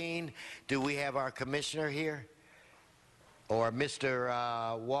 17. Do we have our commissioner here? Or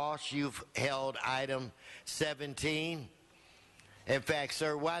Mr. Walsh, you've held item 17. In fact,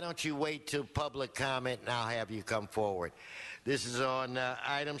 sir, why don't you wait till public comment and I'll have you come forward. This is on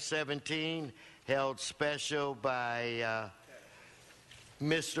item 17, held special by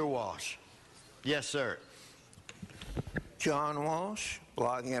Mr. Walsh. Yes, sir. John Walsh,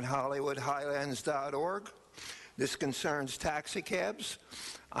 blogging at HollywoodHighlands.org. This concerns taxicabs.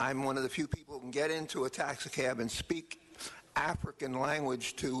 I'm one of the few people who can get into a taxicab and speak African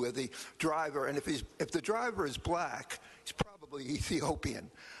language to the driver, and if the driver is black, he's probably Ethiopian.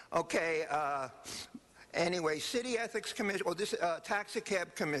 Okay. Anyway, City Ethics Commission, or this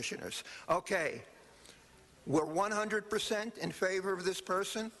taxicab commissioners. Okay, we're 100% in favor of this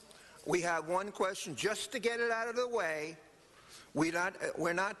person. We have one question, just to get it out of the way. We're not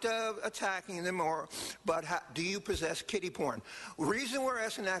attacking them, but do you possess kiddie porn? The reason we're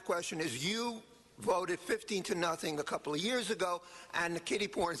asking that question is you voted 15-0 a couple of years ago, and the kiddie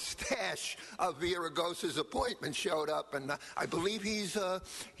porn stash of Villaraigosa's appointment showed up, and I believe he's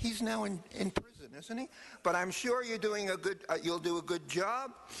now in prison, isn't he? But I'm sure you're doing you'll do a good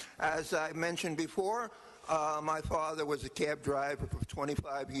job. As I mentioned before, my father was a cab driver for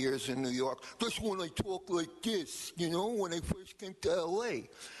 25 years in New York. Just when I talk like this, you know, when I first came to L.A.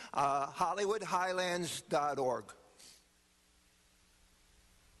 HollywoodHighlands.org.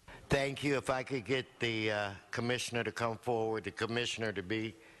 Thank you. If I could get the commissioner to come forward, the commissioner to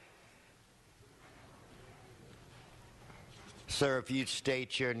be. Sir, if you'd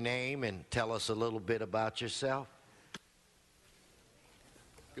state your name and tell us a little bit about yourself.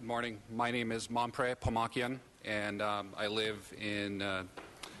 Good morning. My name is Mompre Pomakian, and I live in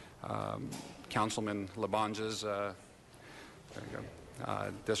Councilman Labange's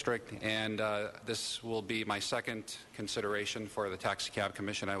district, and this will be my second consideration for the Taxicab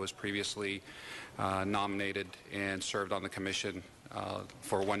Commission. I was previously nominated and served on the commission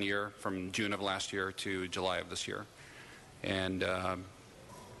for 1 year, from June of last year to July of this year. And I'm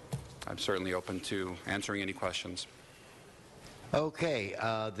certainly open to answering any questions. Okay,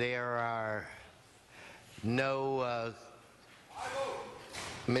 there are no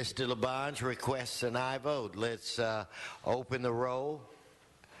Mr. Labange requests an aye vote. Let's open the roll,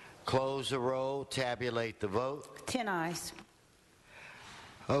 close the roll, tabulate the vote. 10 ayes.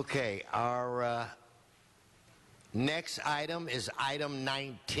 Okay, our next item is item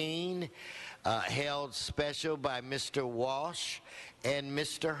 19, held special by Mr. Walsh and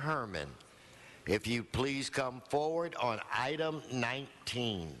Mr. Herman. If you please come forward on item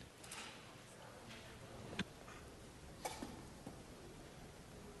 19.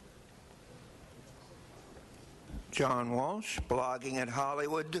 John Walsh, blogging at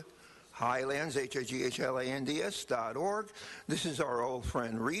Hollywood Highlands, HIGHLANDS.org. This is our old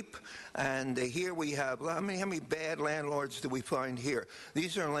friend Reap, and here we have, how many bad landlords do we find here?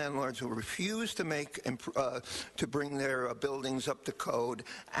 These are landlords who refuse to to bring their buildings up to code,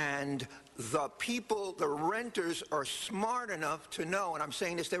 and the people, the renters, are smart enough to know, and I'm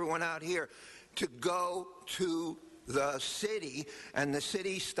saying this to everyone out here, to go to the city, and the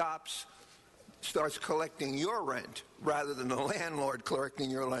city starts collecting your rent rather than the landlord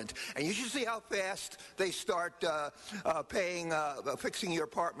collecting your rent. And you should see how fast they start fixing your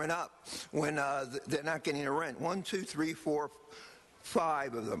apartment up when they're not getting the rent. 1, 2, 3, 4,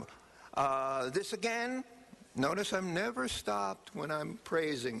 5 of them. This again, notice I'm never stopped when I'm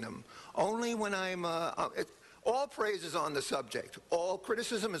praising them. Only when I'm... all praise is on the subject. All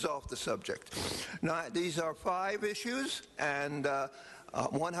criticism is off the subject. Now, these are 5 issues, and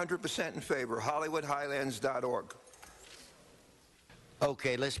 100% in favor. HollywoodHighlands.org.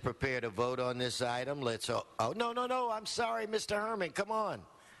 Okay, let's prepare to vote on this item. Let's. Oh, no. I'm sorry, Mr. Herman. Come on.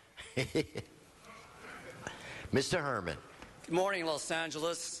 Mr. Herman. Good morning, Los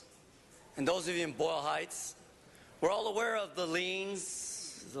Angeles, and those of you in Boyle Heights. We're all aware of the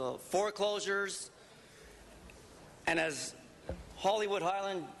liens, the foreclosures, and as Hollywood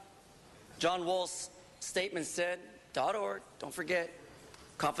Highland, John Walsh's statement said, .org, don't forget,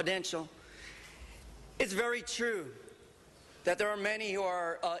 confidential. It's very true that there are many who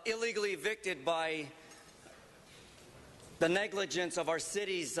are illegally evicted by the negligence of our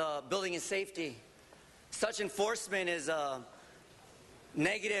city's building and safety. Such enforcement is a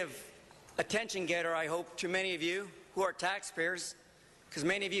negative attention getter, I hope, to many of you who are taxpayers, because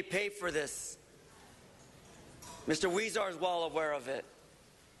many of you pay for this. Mr. Weezer is well aware of it.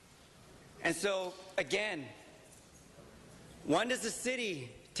 And so, again, when does the city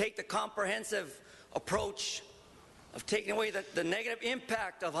take the comprehensive approach of taking away the negative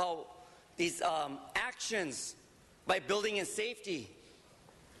impact of how these actions by building and safety,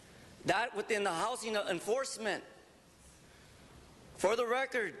 that within the housing enforcement? For the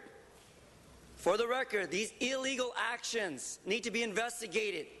record, these illegal actions need to be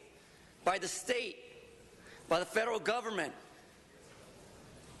investigated by the state, by the federal government,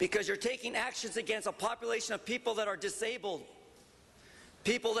 because you're taking actions against a population of people that are disabled,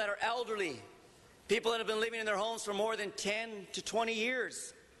 people that are elderly, people that have been living in their homes for more than 10 to 20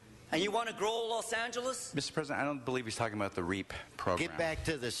 years. And you want to grow Los Angeles? Mr. President, I don't believe he's talking about the REAP program. Get back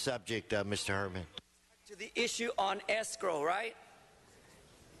to the subject, Mr. Herman. To the issue on escrow, right?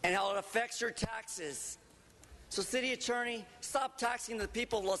 And how it affects your taxes. So, City Attorney, stop taxing the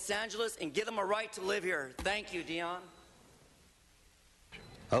people of Los Angeles and give them a right to live here. Thank you, Dion.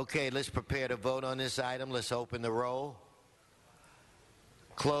 Okay, let's prepare to vote on this item. Let's open the roll.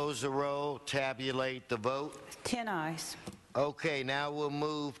 Close the roll. Tabulate the vote. 10 ayes. Okay, now we'll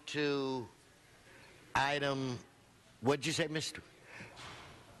move to item, what'd you say, Mr.?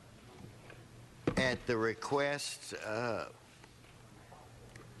 At the request,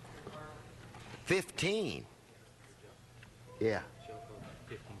 15. Yeah.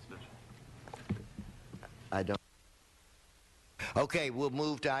 I don't. Okay, we'll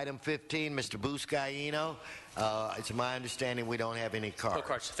move to item 15. Mr. Buscaino, it's my understanding we don't have any cards. No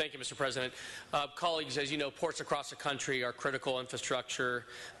cards. Thank you, Mr. President. Colleagues, as you know, ports across the country are critical infrastructure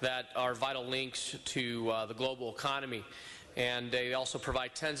that are vital links to the global economy. And they also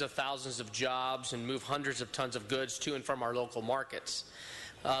provide tens of thousands of jobs and move hundreds of tons of goods to and from our local markets.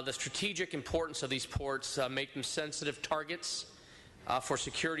 The strategic importance of these ports make them sensitive targets for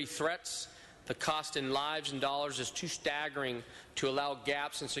security threats. The cost in lives and dollars is too staggering to allow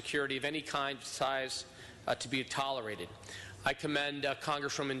gaps in security of any kind of size to be tolerated. I commend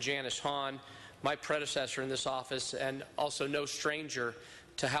Congresswoman Janice Hahn, my predecessor in this office, and also no stranger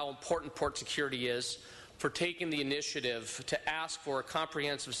to how important port security is, for taking the initiative to ask for a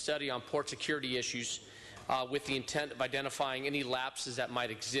comprehensive study on port security issues with the intent of identifying any lapses that might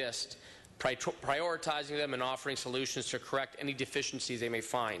exist, prioritizing them and offering solutions to correct any deficiencies they may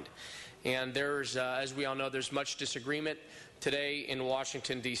find. And there's, as we all know, there's much disagreement today in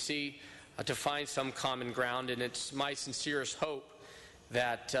Washington, D.C. To find some common ground, and it's my sincerest hope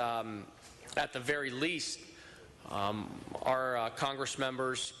that at the very least our Congress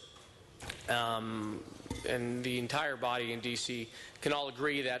members and the entire body in D.C. can all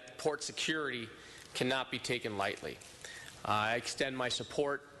agree that port security cannot be taken lightly. I extend my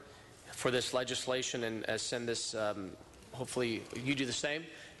support for this legislation and send this, hopefully you do the same,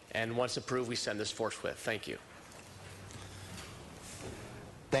 and once approved, we send this forthwith. Thank you.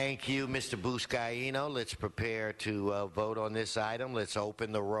 Thank you, Mr. Buscaino. Let's prepare to vote on this item. Let's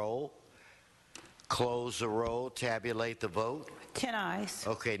open the roll, close the roll, tabulate the vote. 10 ayes.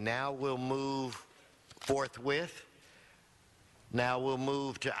 Okay, now we'll move forthwith. Now we'll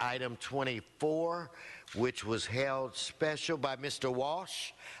move to item 24, which was held special by Mr.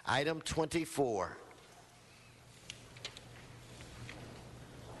 Walsh. Item 24.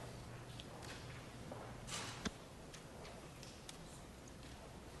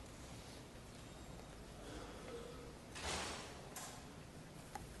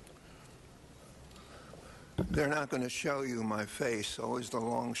 They're not going to show you my face, always the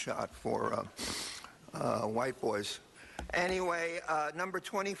long shot for white boys. Anyway, number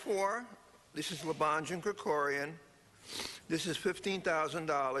 24, this is Labange and Krikorian. This is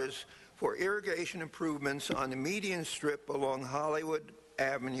 $15,000 for irrigation improvements on the median strip along Hollywood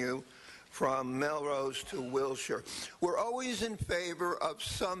Avenue from Melrose to Wilshire. We're always in favor of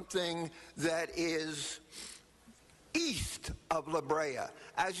something that is east of La Brea.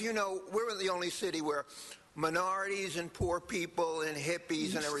 As you know, we're the only city where minorities and poor people and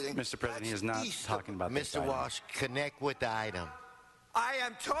hippies and everything. Mr. President, he is not talking about this Mr. Walsh, connect with the item. I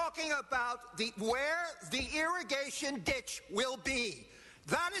am talking about where the irrigation ditch will be.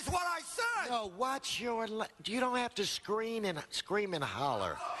 That is what I said. No, watch your. You don't have to scream and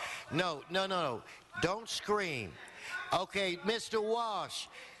holler. No. Don't scream. Okay, Mr. Walsh,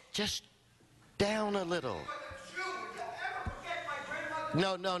 just down a little.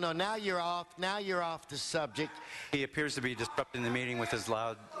 No. Now you're off. Now you're off the subject. He appears to be disrupting the meeting with his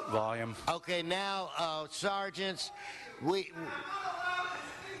loud volume. Okay, now, sergeants, you're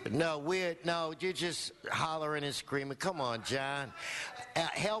just hollering and screaming. Come on, John.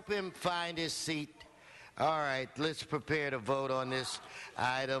 Help him find his seat. All right, let's prepare to vote on this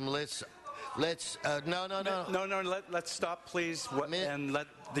item. Let's Let's stop, please, and let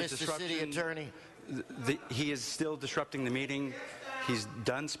the Mr. disruption. City Attorney. He is still disrupting the meeting. He's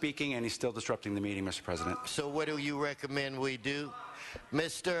done speaking, and he's still disrupting the meeting, Mr. President. So what do you recommend we do?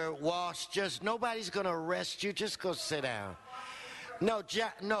 Mr. Walsh, nobody's going to arrest you. Just go sit down. No.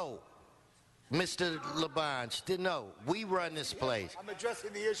 Mr. Labange, no. We run this place. I'm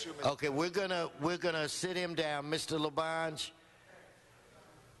addressing the issue, Mr. Okay, we're gonna sit him down. Mr. Labange,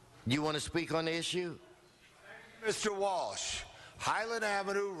 you want to speak on the issue? Mr. Walsh, Highland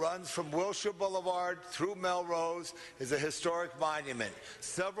Avenue runs from Wilshire Boulevard through Melrose, is a historic monument.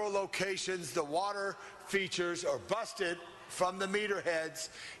 Several locations, the water features are busted from the meter heads,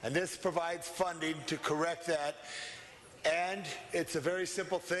 and this provides funding to correct that. And it's a very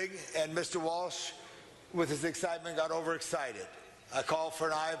simple thing, and Mr. Walsh, with his excitement, got overexcited. I call for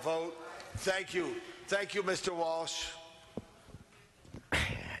an aye vote. Thank you. Thank you, Mr. Walsh.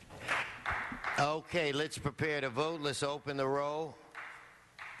 Okay, let's prepare to vote. Let's open the roll,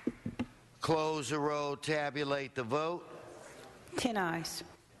 close the roll, tabulate the vote. 10 ayes.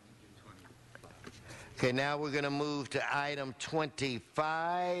 Okay, now we're going to move to item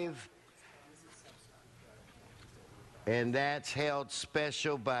 25, and that's held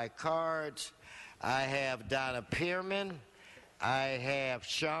special by cards. I have Donna Pearman. I have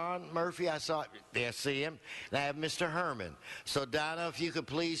Sean Murphy. I saw there, see him. And I have Mr. Herman. So, Donna, if you could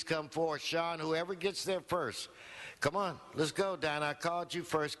please come forward. Sean, whoever gets there first. Come on, let's go, Donna. I called you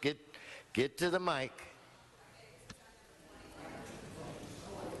first. Get to the mic.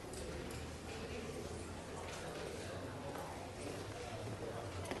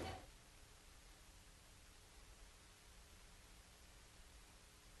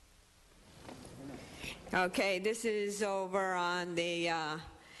 Okay, this is over on the,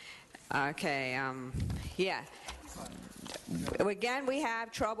 yeah. Again, we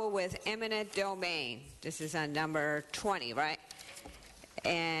have trouble with eminent domain. This is on number 20, right?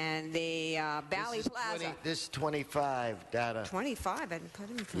 And the Valley Plaza. This is 25, Donna. 25? I didn't put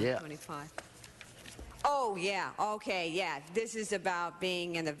in Yeah. 25. Oh, yeah. Okay, yeah. This is about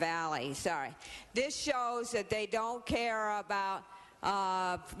being in the valley. Sorry. This shows that they don't care about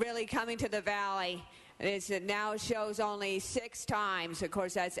really coming to the valley. It now shows only 6 times. Of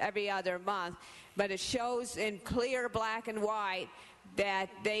course, that's every other month. But it shows in clear black and white that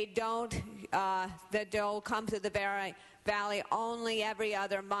they don't, that they'll come to the valley only every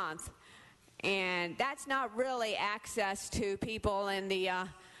other month. And that's not really access to people in the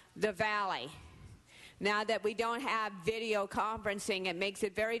valley. Now that we don't have video conferencing, it makes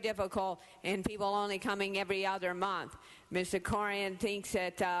it very difficult and people only coming every other month. Mr. Corian thinks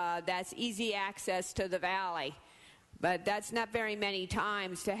that that's easy access to the valley. But that's not very many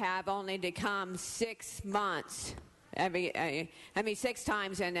times to have only to come 6 months. 6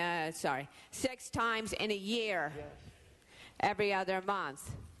 times in, 6 times in a year, every other month.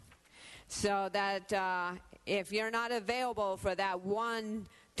 So that if you're not available for that one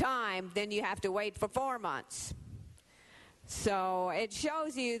time, then you have to wait for 4 months. So it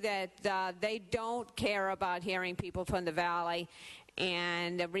shows you that they don't care about hearing people from the valley,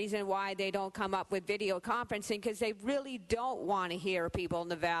 and the reason why they don't come up with video conferencing, because they really don't want to hear people in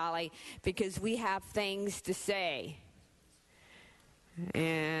the valley, because we have things to say.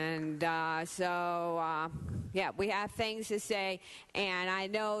 And we have things to say, and I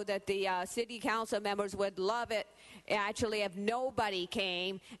know that the city council members would love it actually if nobody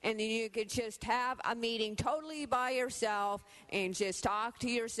came, and then you could just have a meeting totally by yourself and just talk to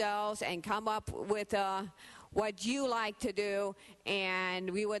yourselves and come up with what you like to do. And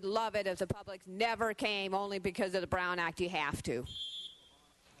we would love it if the public never came, only because of the Brown Act you have to.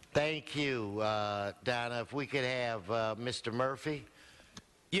 Thank you, Donna. If we could have Mr. Murphy.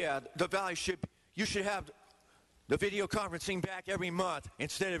 Yeah, the valley you should have the video conferencing back every month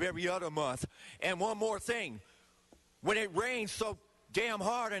instead of every other month. And one more thing, when it rains so damn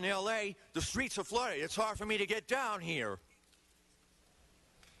hard in L.A., the streets are flooded. It's hard for me to get down here.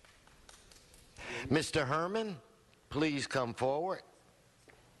 Mr. Herman, please come forward.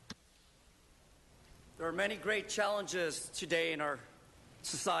 There are many great challenges today in our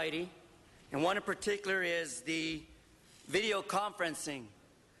society, and one in particular is the video conferencing.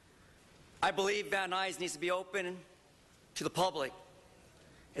 I believe Van Nuys needs to be open to the public.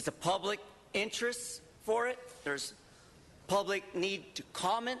 It's a public interest for it. There's public need to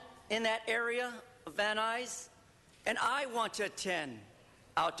comment in that area of Van Nuys. And I want to attend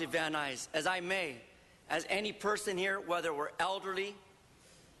out to Van Nuys as I may, as any person here, whether we're elderly,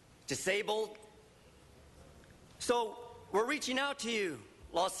 disabled. So we're reaching out to you,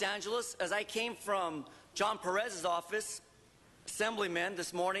 Los Angeles, as I came from John Perez's office, Assemblyman,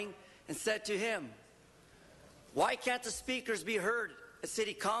 this morning, and said to him, why can't the speakers be heard at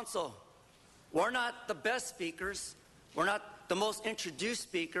City Council? We're not the best speakers. We're not the most introduced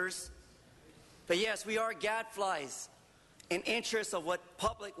speakers. But yes, we are gadflies in interest of what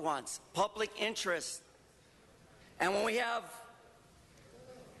public wants, public interest. And when we have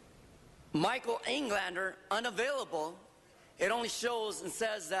Michael Englander unavailable, it only shows and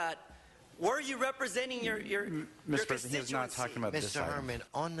says that, were you representing your Mr. President, he was not talking about this Mr. item. Herman,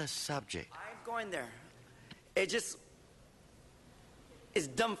 on the subject. I'm going there. It just is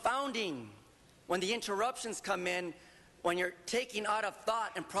dumbfounding when the interruptions come in when you're taking out of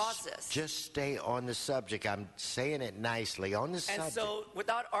thought and process. Just stay on the subject. I'm saying it nicely. On the subject. And so,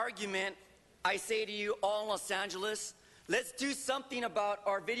 without argument, I say to you all in Los Angeles, let's do something about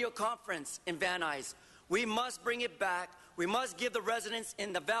our video conference in Van Nuys. We must bring it back. We must give the residents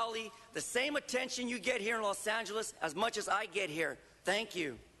in the Valley the same attention you get here in Los Angeles as much as I get here. Thank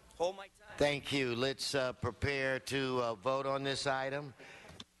you. Hold my time. Thank you. Let's prepare to vote on this item.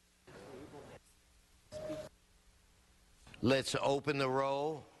 Let's open the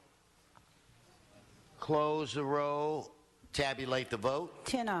roll, close the roll, tabulate the vote.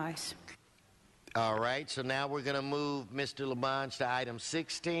 10 ayes. All right, so now we're going to move Mr. Labange to item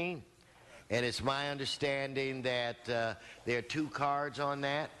 16. And it's my understanding that there are 2 cards on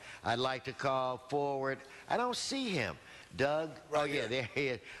that. I'd like to call forward. I don't see him. Doug? Right oh, yeah, here. there he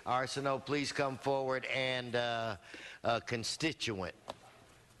is. Arsenault, please come forward. And a constituent,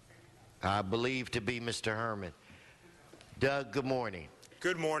 I believe to be Mr. Herman. Doug, good morning.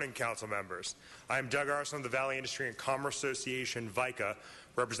 Good morning, council members. I am Doug Arsenault of the Valley Industry and Commerce Association, VICA,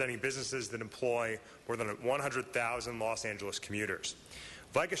 representing businesses that employ more than 100,000 Los Angeles commuters.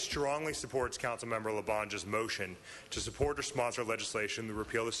 VICA strongly supports Councilmember Labange's motion to support or sponsor legislation to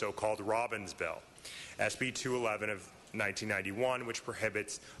repeal the so-called Robbins Bill, SB 211 of 1991, which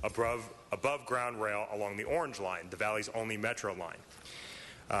prohibits above-ground rail along the Orange Line, the Valley's only metro line.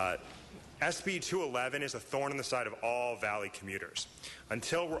 SB 211 is a thorn in the side of all Valley commuters.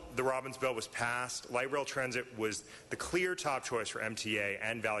 Until the Robbins Bill was passed, light rail transit was the clear top choice for MTA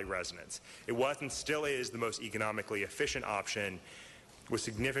and Valley residents. It was and still is the most economically efficient option with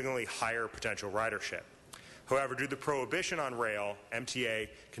significantly higher potential ridership. However, due to the prohibition on rail, MTA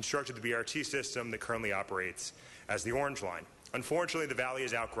constructed the BRT system that currently operates as the Orange Line. Unfortunately, the Valley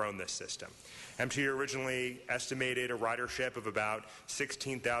has outgrown this system. MTA originally estimated a ridership of about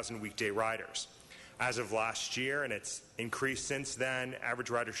 16,000 weekday riders. As of last year, and it's increased since then, average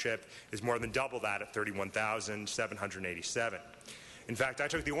ridership is more than double that at 31,787. In fact, I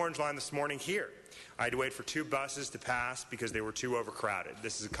took the Orange Line this morning here. I had to wait for 2 buses to pass because they were too overcrowded.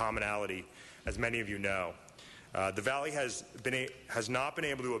 This is a commonality, as many of you know. The Valley has not been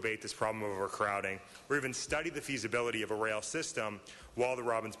able to abate this problem of overcrowding or even study the feasibility of a rail system while the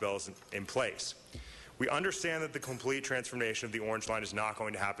Robbins Bill is in place. We understand that the complete transformation of the Orange Line is not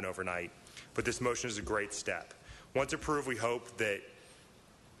going to happen overnight, but this motion is a great step. Once approved, we hope that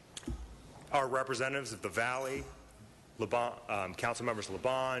our representatives of the Valley, Council Members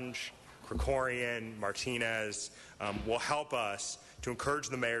Labange, Krikorian, Martinez, will help us to encourage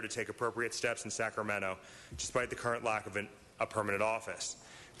the mayor to take appropriate steps in Sacramento, despite the current lack of a permanent office.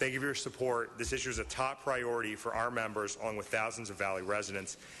 Thank you for your support. This issue is a top priority for our members, along with thousands of Valley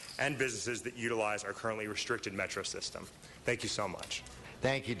residents and businesses that utilize our currently restricted metro system. Thank you so much.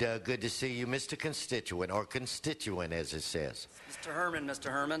 Thank you, Doug. Good to see you. Mr. Constituent, or constituent as it says.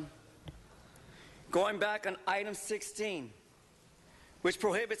 Mr. Herman. Going back on item 16, which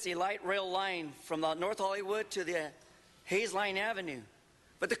prohibits a light rail line from the North Hollywood to the Hayes Line Avenue.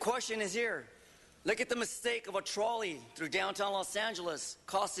 But the question is here. Look at the mistake of a trolley through downtown Los Angeles,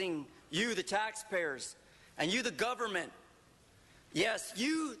 costing you, the taxpayers, and you, the government. Yes,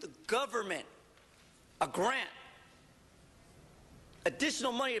 you, the government, a grant.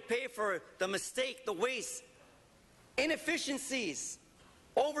 Additional money to pay for the mistake, the waste, inefficiencies,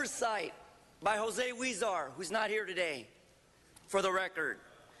 oversight by Jose Huizar, who's not here today, for the record.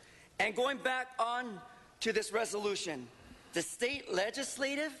 And going back on to this resolution, the state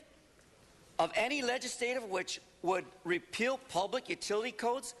legislative of any legislative which would repeal public utility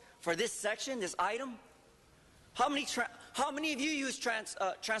codes for this section, this item. How many of you use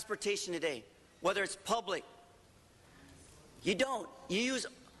transportation today, whether it's public? You don't. You use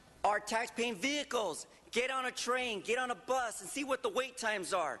our tax-paying vehicles. Get on a train, get on a bus, and see what the wait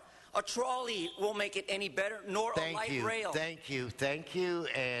times are. A trolley won't make it any better, nor a light rail. Thank you.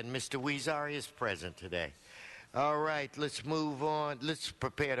 And Mr. Huizar is present today. All right, let's move on. Let's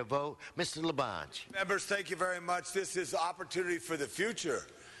prepare to vote. Mr. Labange. Members, thank you very much. This is opportunity for the future.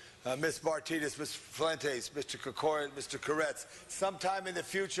 Ms. Martinez, Ms. Fuentes, Mr. Krikorian, Mr. Koretz. Sometime in the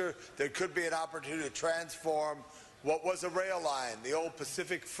future, there could be an opportunity to transform what was a rail line, the old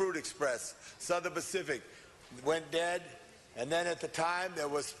Pacific Fruit Express, Southern Pacific, went dead. And then at the time, there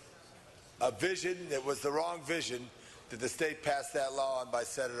was a vision that was the wrong vision that the state passed that law on by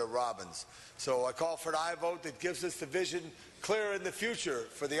Senator Robbins. So I call for an aye vote that gives us the vision clear in the future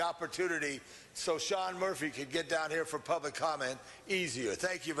for the opportunity so Sean Murphy could get down here for public comment easier.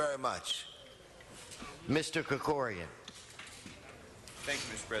 Thank you very much. Mr. Krikorian. Thank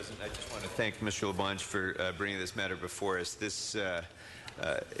you, Mr. President. I just want to thank Mr. Labange for bringing this matter before us. This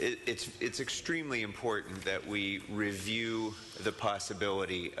It's extremely important that we review the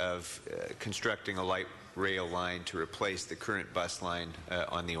possibility of constructing a light rail line to replace the current bus line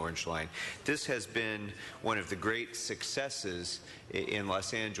on the Orange Line. This has been one of the great successes in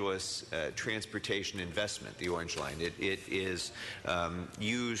Los Angeles transportation investment, the Orange Line. It is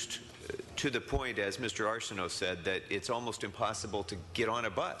used to the point, as Mr. Arsenault said, that it's almost impossible to get on a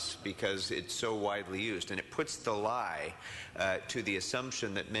bus because it's so widely used. And it puts the lie to the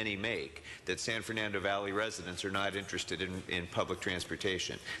assumption that many make that San Fernando Valley residents are not interested in public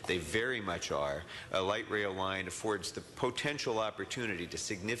transportation. They very much are. A light rail line affords the potential opportunity to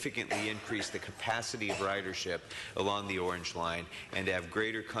significantly increase the capacity of ridership along the Orange Line and to have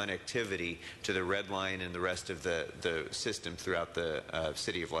greater connectivity to the Red Line and the rest of the system throughout the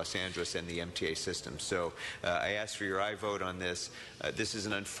city of Los Angeles and the MTA system. So I ask for your aye vote on this. This is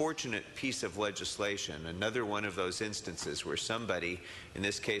an unfortunate piece of legislation, another one of those instances where somebody, in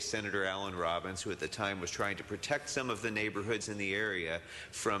this case Senator Alan Robbins, who at the time was trying to protect some of the neighborhoods in the area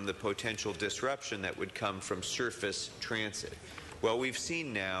from the potential disruption that would come from surface transit. Well, we've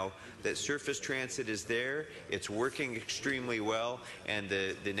seen now that surface transit is there, it's working extremely well, and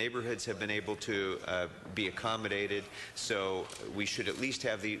the neighborhoods have been able to be accommodated, so we should at least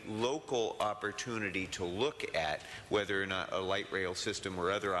have the local opportunity to look at whether or not a light rail system or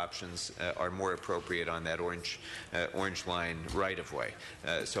other options are more appropriate on that Orange Line right-of-way.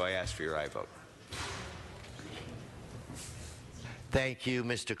 So I ask for your aye vote. Thank you,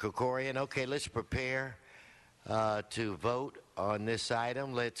 Mr. Krikorian. Okay, let's prepare to vote on this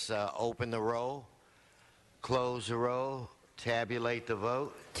item. Let's open the roll, close the roll, tabulate the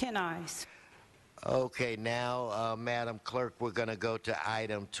vote. 10 ayes. Okay, now, Madam Clerk, we're going to go to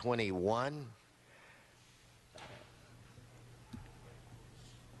item 21.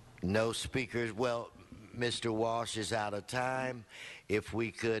 No speakers. Well, Mr. Walsh is out of time. If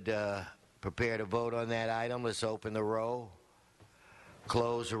we could prepare to vote on that item, let's open the roll,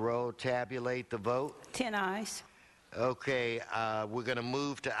 close the roll, tabulate the vote. 10 ayes. Okay, we're going to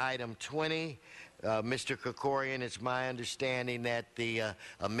move to item 20. Mr. Krikorian, it's my understanding that the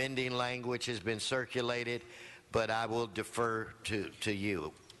amending language has been circulated, but I will defer to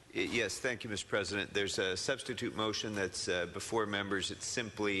you. Yes, thank you, Mr. President. There's a substitute motion that's before members. It's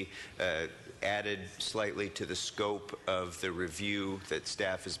simply added slightly to the scope of the review that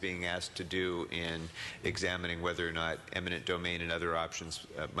staff is being asked to do in examining whether or not eminent domain and other options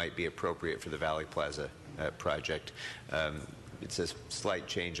might be appropriate for the Valley Plaza project. It's a slight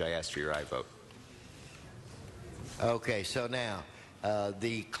change. I ask for your aye vote. Okay, so now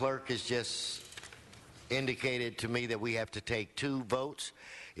the clerk has just indicated to me that we have to take 2 votes.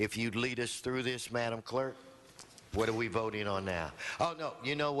 If you'd lead us through this, Madam Clerk. What are we voting on now? Oh, no,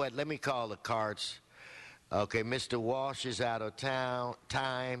 you know what? Let me call the cards. Okay, Mr. Walsh is out of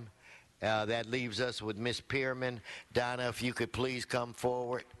time. That leaves us with Ms. Pearman. Donna, if you could please come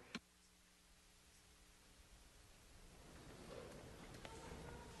forward.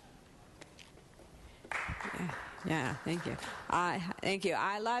 Yeah, thank you. Thank you.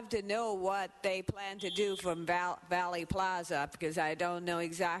 I'd love to know what they plan to do from Valley Plaza, because I don't know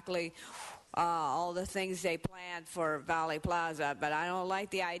exactly all the things they planned for Valley Plaza, but I don't like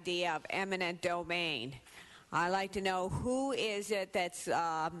the idea of eminent domain. I'd like to know who is it that's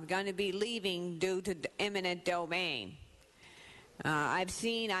going to be leaving due to eminent domain.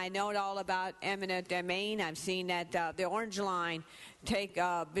 I know all about eminent domain. I've seen that the Orange Line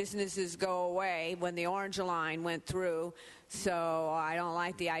businesses go away when the Orange Line went through, so I don't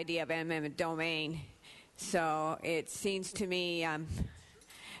like the idea of eminent domain. So it seems to me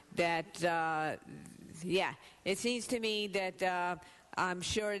that I'm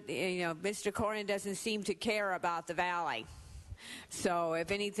sure, Mr. Cornyn doesn't seem to care about the valley. So if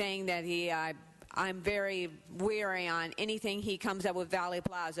anything that I'm very weary on anything he comes up with Valley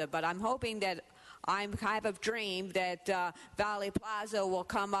Plaza, but I'm hoping that I have a dream that Valley Plaza will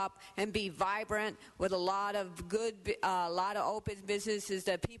come up and be vibrant with a lot of open businesses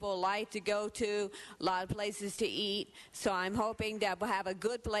that people like to go to, a lot of places to eat. So I'm hoping that we'll have a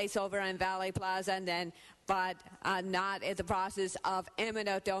good place over in Valley Plaza, but not at the process of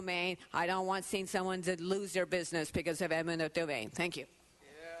eminent domain. I don't want seeing someone to lose their business because of eminent domain. Thank you.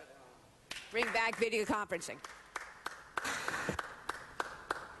 Bring back video conferencing.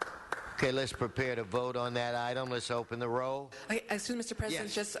 Okay, let's prepare to vote on that item. Let's open the roll. Okay, excuse me, Mr. President,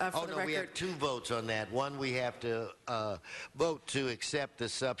 yes. just for the record. We have 2 votes on that. One, we have to vote to accept the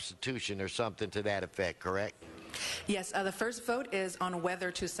substitution or something to that effect, correct? Yes, the first vote is on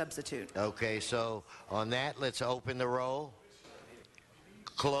whether to substitute. Okay, so on that, let's open the roll,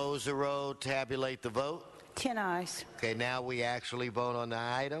 close the roll, tabulate the vote. 10 ayes. Okay, now we actually vote on the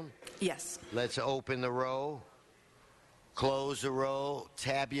item. Yes. Let's open the roll, close the roll,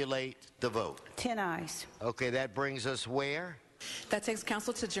 tabulate the vote. 10 ayes. Okay, that brings us where? That takes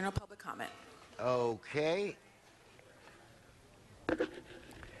council to general public comment. Okay.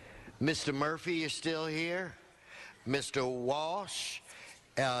 Mr. Murphy, you're still here? Mr. Walsh,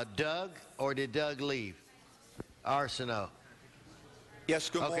 Doug, or did Doug leave? Arsenault. Yes,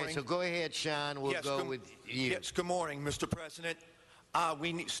 good morning. Okay, so go ahead, Sean. We'll go with you. Yes, good morning, Mr. President.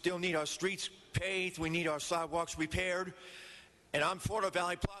 We still need our streets paved. We need our sidewalks repaired. And I'm for the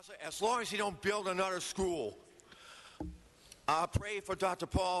Valley Plaza as long as he don't build another school. I pray for Dr.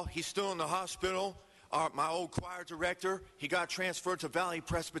 Paul. He's still in the hospital. My old choir director, he got transferred to Valley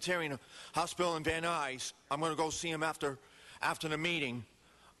Presbyterian Hospital in Van Nuys. I'm going to go see him after the meeting.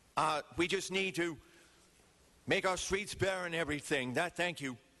 We just need to make our streets better and everything. Thank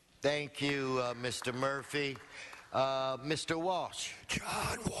you. Thank you, Mr. Murphy. Mr. Walsh.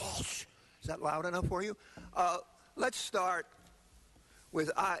 John Walsh. Is that loud enough for you? Let's start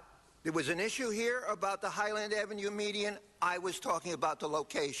with, there was an issue here about the Highland Avenue median. I was talking about the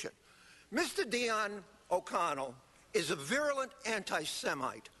location. Mr. Dion O'Connell is a virulent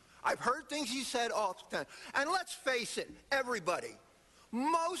anti-Semite. I've heard things he said often. And let's face it, everybody,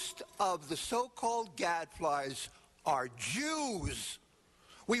 most of the so-called gadflies are Jews.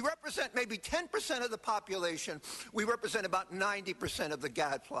 We represent maybe 10% of the population. We represent about 90% of the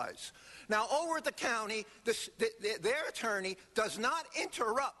gadflies. Now, over at the county, their attorney does not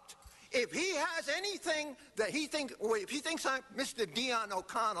interrupt. If he has anything that if he thinks I'm Mr. Dion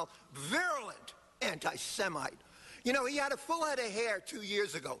O'Connell, virulent anti-Semite. You know, he had a full head of hair 2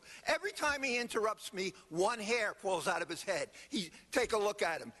 years ago. Every time he interrupts me, one hair falls out of his head. Take a look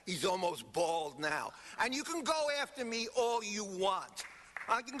at him. He's almost bald now. And you can go after me all you want.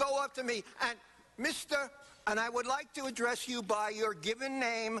 I can go after me. And and I would like to address you by your given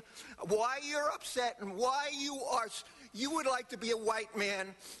name, why you're upset and why you would like to be a white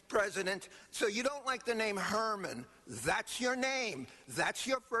man president, so you don't like the name Herman. That's your name. That's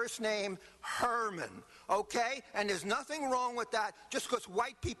your first name, Herman, okay? And there's nothing wrong with that just because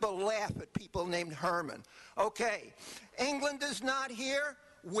white people laugh at people named Herman. Okay, England is not here.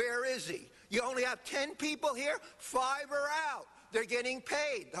 Where is he? You only have 10 people here. 5 are out. They're getting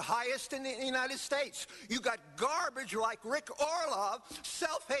paid, the highest in the United States. You got garbage like Rick Orlov,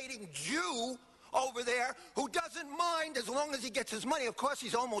 self-hating Jew over there who doesn't mind as long as he gets his money. Of course,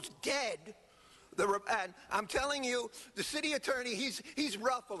 he's almost dead. And I'm telling you, the city attorney, he's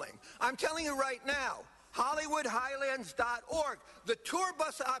ruffling. I'm telling you right now, HollywoodHighlands.org, the tour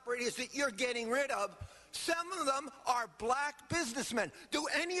bus operators that you're getting rid of, some of them are black businessmen. Do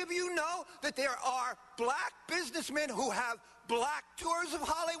any of you know that there are black businessmen who have black tours of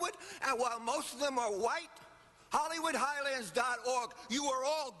Hollywood? And while most of them are white, HollywoodHighlands.org, you are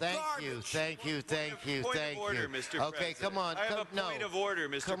all garbage. Thank you. Point of order, Mr. President. Okay, come on. I have a point of order,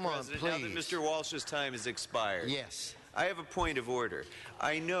 Mr. President, now that Mr. Walsh's time has expired. Yes. I have a point of order.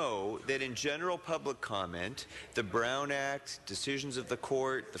 I know that in general public comment, the Brown Act, decisions of the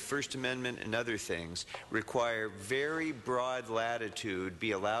court, the First Amendment, and other things require very broad latitude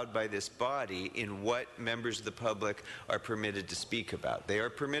be allowed by this body in what members of the public are permitted to speak about. They are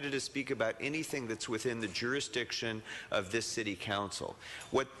permitted to speak about anything that's within the jurisdiction of this city council.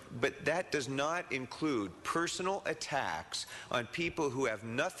 But that does not include personal attacks on people who have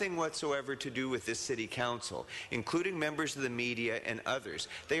nothing whatsoever to do with this city council, including members of the media and others.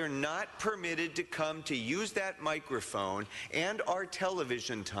 They are not permitted to come to use that microphone and our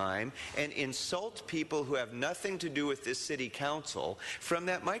television time and insult people who have nothing to do with this city council from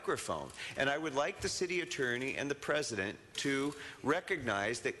that microphone. And I would like the city attorney and the president to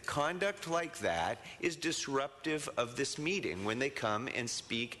recognize that conduct like that is disruptive of this meeting when they come and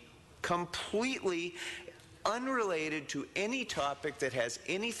speak completely unrelated to any topic that has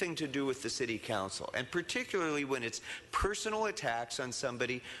anything to do with the city council, and particularly when it's personal attacks on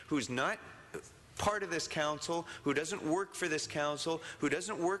somebody who's not part of this council, who doesn't work for this council, who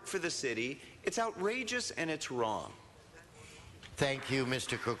doesn't work for the city. It's outrageous and it's wrong. Thank you,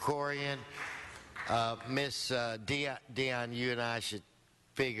 Mr. Krikorian. Miss Dion, you and I should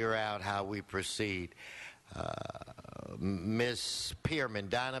figure out how we proceed. Ms. Pearman,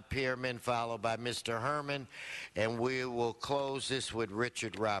 Donna Pearman, followed by Mr. Herman, and we will close this with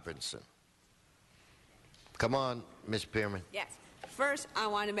Richard Robinson. Come on, Ms. Pearman. Yes. First, I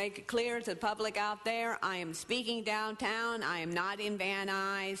want to make it clear to the public out there, I am speaking downtown. I am not in Van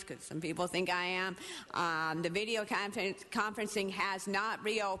Nuys, because some people think I am. The video conferencing has not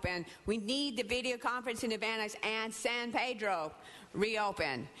reopened. We need the video conferencing in Van Nuys and San Pedro.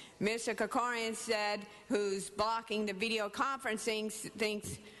 reopened. Mr. Krikorian said, who's blocking the video conferencing,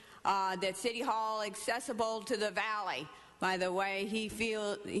 thinks that City Hall accessible to the Valley. By the way,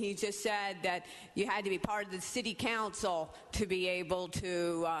 he just said that you had to be part of the City Council to be able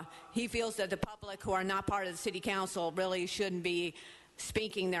to, he feels that the public who are not part of the City Council really shouldn't be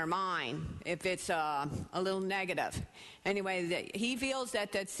speaking their mind if it's a little negative. Anyway, he feels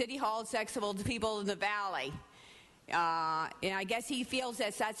that City Hall is accessible to people in the Valley. And I guess he feels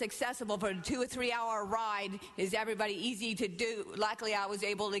that that's accessible for a 2 or 3 hour ride. Is everybody easy to do? Luckily, I was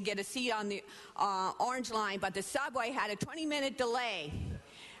able to get a seat on the Orange Line, but the subway had a 20-minute delay.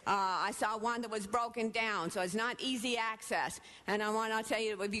 I saw one that was broken down, so it's not easy access. And I want to tell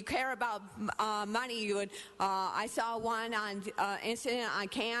you, if you care about money, you would. I saw one on incident on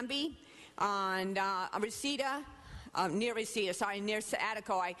Canby, on Reseda. Near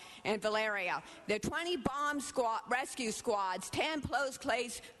Satakoy and Valeria. There are 20 bomb rescue squads, 10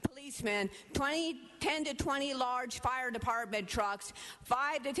 plainclothes policemen, 10 to 20 large fire department trucks,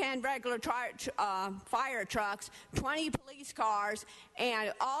 5 to 10 regular fire trucks, 20 police cars,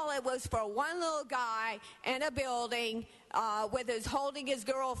 and all it was for one little guy in a building holding his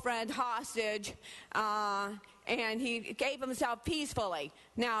girlfriend hostage. And he gave himself peacefully.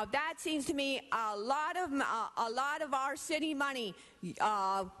 Now that seems to me a lot of our city money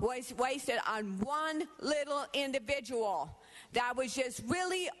was wasted on one little individual. That was just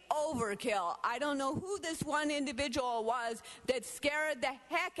really overkill. I don't know who this one individual was that scared the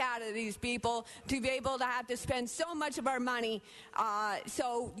heck out of these people to be able to have to spend so much of our money.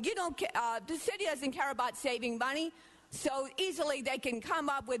 So you don't. The city doesn't care about saving money. So easily they can come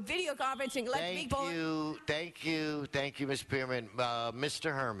up with video conferencing. Thank you, Ms. Pearman.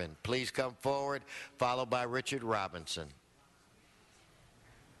 Mr. Herman, please come forward, followed by Richard Robinson.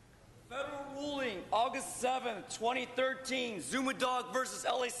 Federal ruling, August 7, 2013, Zumadog versus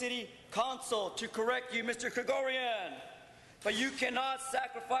LA City Council. To correct you, Mr. Krikorian, but you cannot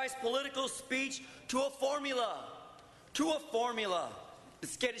sacrifice political speech to a formula.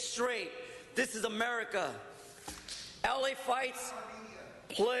 Let's get it straight. This is America. LA fights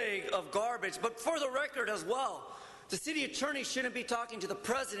plague of garbage, but for the record as well, the city attorney shouldn't be talking to the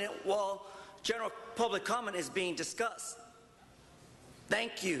president while general public comment is being discussed.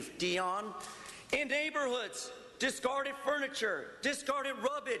 Thank you, Dion. In neighborhoods, discarded furniture, discarded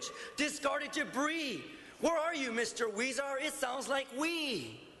rubbish, discarded debris. Where are you, Mr. Huizar? It sounds like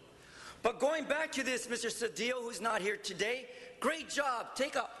we. But going back to this, Mr. Cedillo, who's not here today, great job.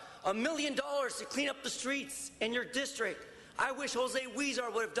 Take $1 million to clean up the streets in your district. I wish Jose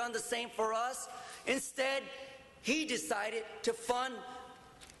Huizar would have done the same for us. Instead, he decided to fund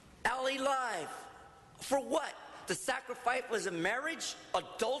LA Live. For what? The sacrifice was a marriage?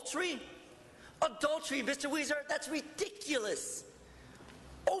 Adultery? Adultery, Mr. Huizar, that's ridiculous.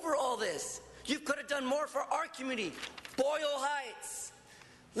 Over all this, you could have done more for our community. Boyle Heights,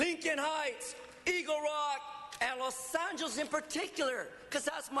 Lincoln Heights, Eagle Rock, and Los Angeles in particular, because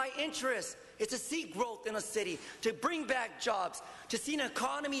that's my interest. It's to see growth in a city, to bring back jobs, to see an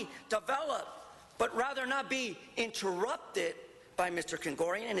economy develop, but rather not be interrupted by Mr.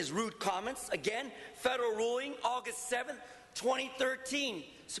 Krikorian and his rude comments. Again, federal ruling, August 7th, 2013,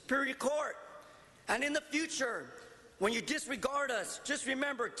 Superior Court. And in the future, when you disregard us, just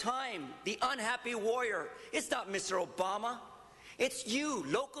remember time, the unhappy warrior. It's not Mr. Obama. It's you,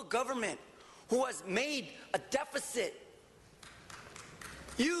 local government, who has made a deficit.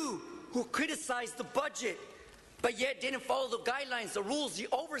 You who criticized the budget, but yet didn't follow the guidelines, the rules, the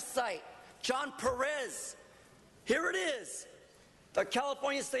oversight. John Perez, here it is. The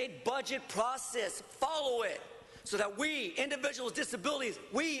California State budget process, follow it, so that we, individuals with disabilities,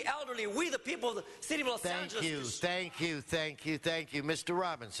 we elderly, we the people of the city of Los Angeles. Thank you. Mr.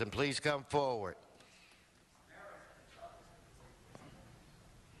 Robinson, please come forward.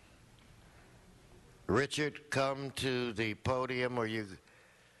 Richard, come to the podium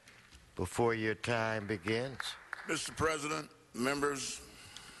before your time begins. Mr. President, members,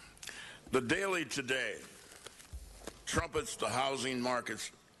 the Daily Today trumpets the housing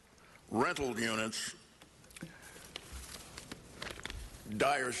market's rental units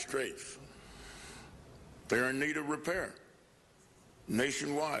dire straits. They are in need of repair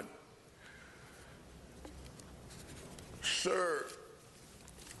nationwide. Sir,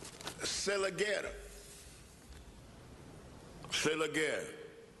 c'est la guerre. C'est la guerre.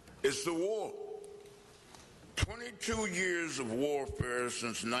 It's the war. 22 years of warfare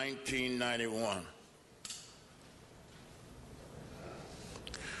since 1991.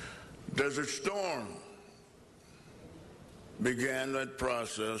 Desert Storm began that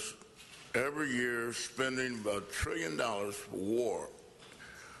process every year spending about $1 trillion for war.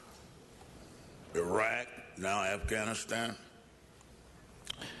 Iraq, now Afghanistan.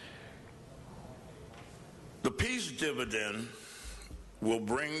 The peace dividend will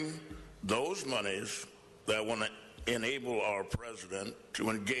bring those monies that will enable our president to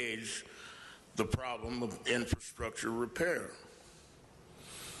engage the problem of infrastructure repair.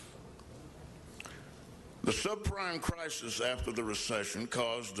 The subprime crisis after the recession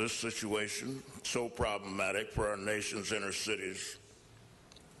caused this situation so problematic for our nation's inner cities.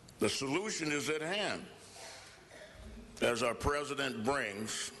 The solution is at hand. As our president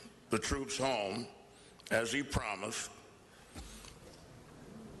brings the troops home, as he promised,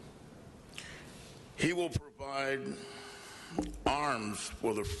 he will provide arms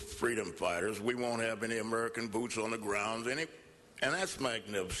for the freedom fighters. We won't have any American boots on the ground, and that's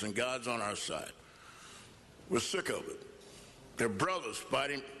magnificent. God's on our side. We're sick of it. Their brothers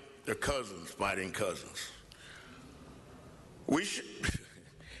fighting their cousins, fighting cousins. We should,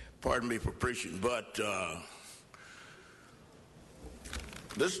 pardon me for preaching, but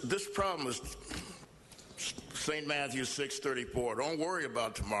this problem is St. Matthew 6:34. Don't worry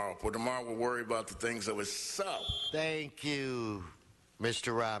about tomorrow, for tomorrow will worry about the things of itself. Thank you,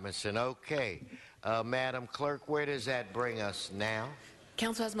 Mr. Robinson. Okay. Madam Clerk, where does that bring us now?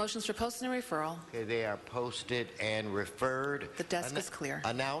 Council has motions for posting and referral. Okay, they are posted and referred. The desk is clear.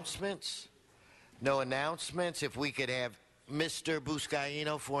 Announcements? No announcements. If we could have Mr.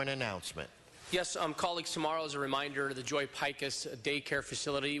 Buscaino for an announcement. Yes, colleagues, tomorrow, as a reminder, the Joy Picus daycare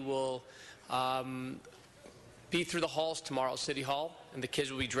facility will be through the halls tomorrow at City Hall, and the kids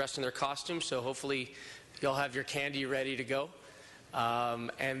will be dressed in their costumes, so hopefully you'll have your candy ready to go.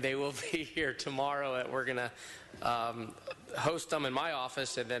 And they will be here tomorrow. We're going to host them in my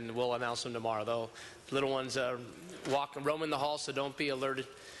office, and then we'll announce them tomorrow. Though little ones roam in the hall, so don't be alerted.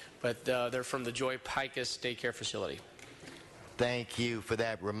 But they're from the Joy Picus daycare facility. Thank you for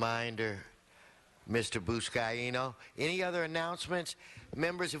that reminder, Mr. Buscaino. Any other announcements?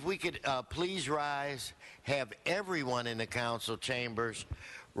 Members, if we could please rise, have everyone in the council chambers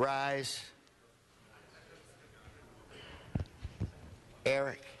rise.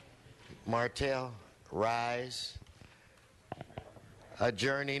 Eric Martel, rise.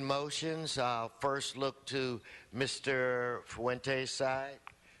 Adjourning motions. I'll first look to Mr. Fuentes' side.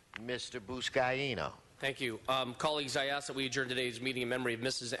 Mr. Buscaino. Thank you. Colleagues, I ask that we adjourn today's meeting in memory of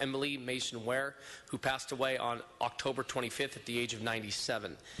Mrs. Emily Mason Ware, who passed away on October 25th at the age of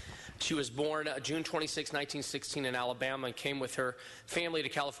 97. She was born June 26, 1916 in Alabama and came with her family to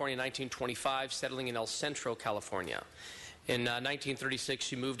California in 1925, settling in El Centro, California. In 1936,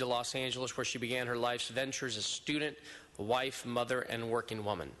 she moved to Los Angeles, where she began her life's ventures as a student, a wife, mother, and working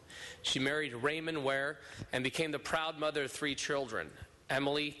woman. She married Raymond Ware and became the proud mother of 3 children,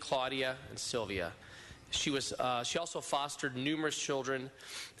 Emily, Claudia, and Sylvia. She also fostered numerous children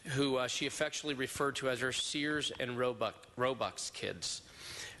who she affectionately referred to as her Sears and Roebuck's kids.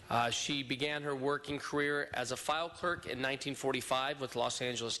 She began her working career as a file clerk in 1945 with Los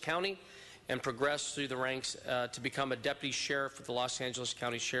Angeles County and progressed through the ranks to become a deputy sheriff with the Los Angeles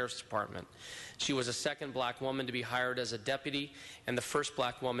County Sheriff's Department. She was the second black woman to be hired as a deputy and the first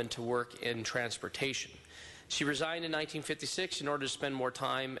black woman to work in transportation. She resigned in 1956 in order to spend more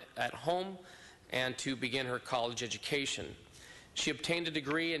time at home and to begin her college education. She obtained a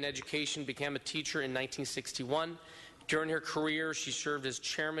degree in education, became a teacher in 1961. During her career, she served as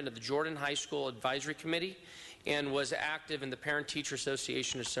chairman of the Jordan High School Advisory Committee and was active in the Parent-Teacher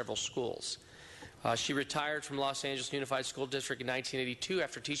Association of several schools. She retired from Los Angeles Unified School District in 1982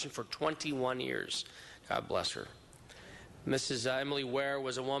 after teaching for 21 years. God bless her. Mrs. Emily Ware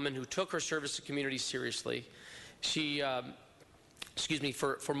was a woman who took her service to community seriously. She,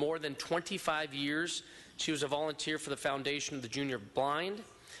 for more than 25 years, she was a volunteer for the Foundation of the Junior Blind.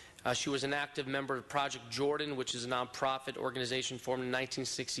 She was an active member of Project Jordan, which is a nonprofit organization formed in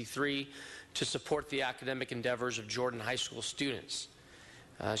 1963 to support the academic endeavors of Jordan High School students.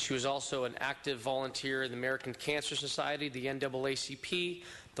 She was also an active volunteer in the American Cancer Society, the NAACP,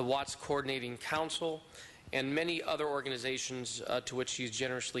 the Watts Coordinating Council, and many other organizations to which she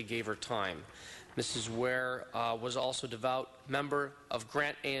generously gave her time. Mrs. Ware was also a devout member of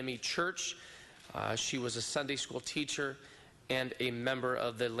Grant AME Church. She was a Sunday school teacher and a member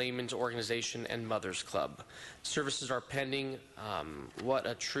of the Layman's Organization and Mothers Club. Services are pending. What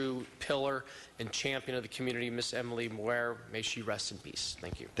a true pillar and champion of the community, Miss Emily Ware. May she rest in peace.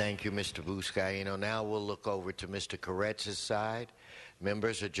 Thank you. Thank you, Mr. Buscaino. Now we'll look over to Mr. Koretz's side.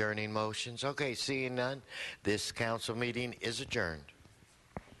 Members, adjourning motions. Okay, seeing none, this council meeting is adjourned.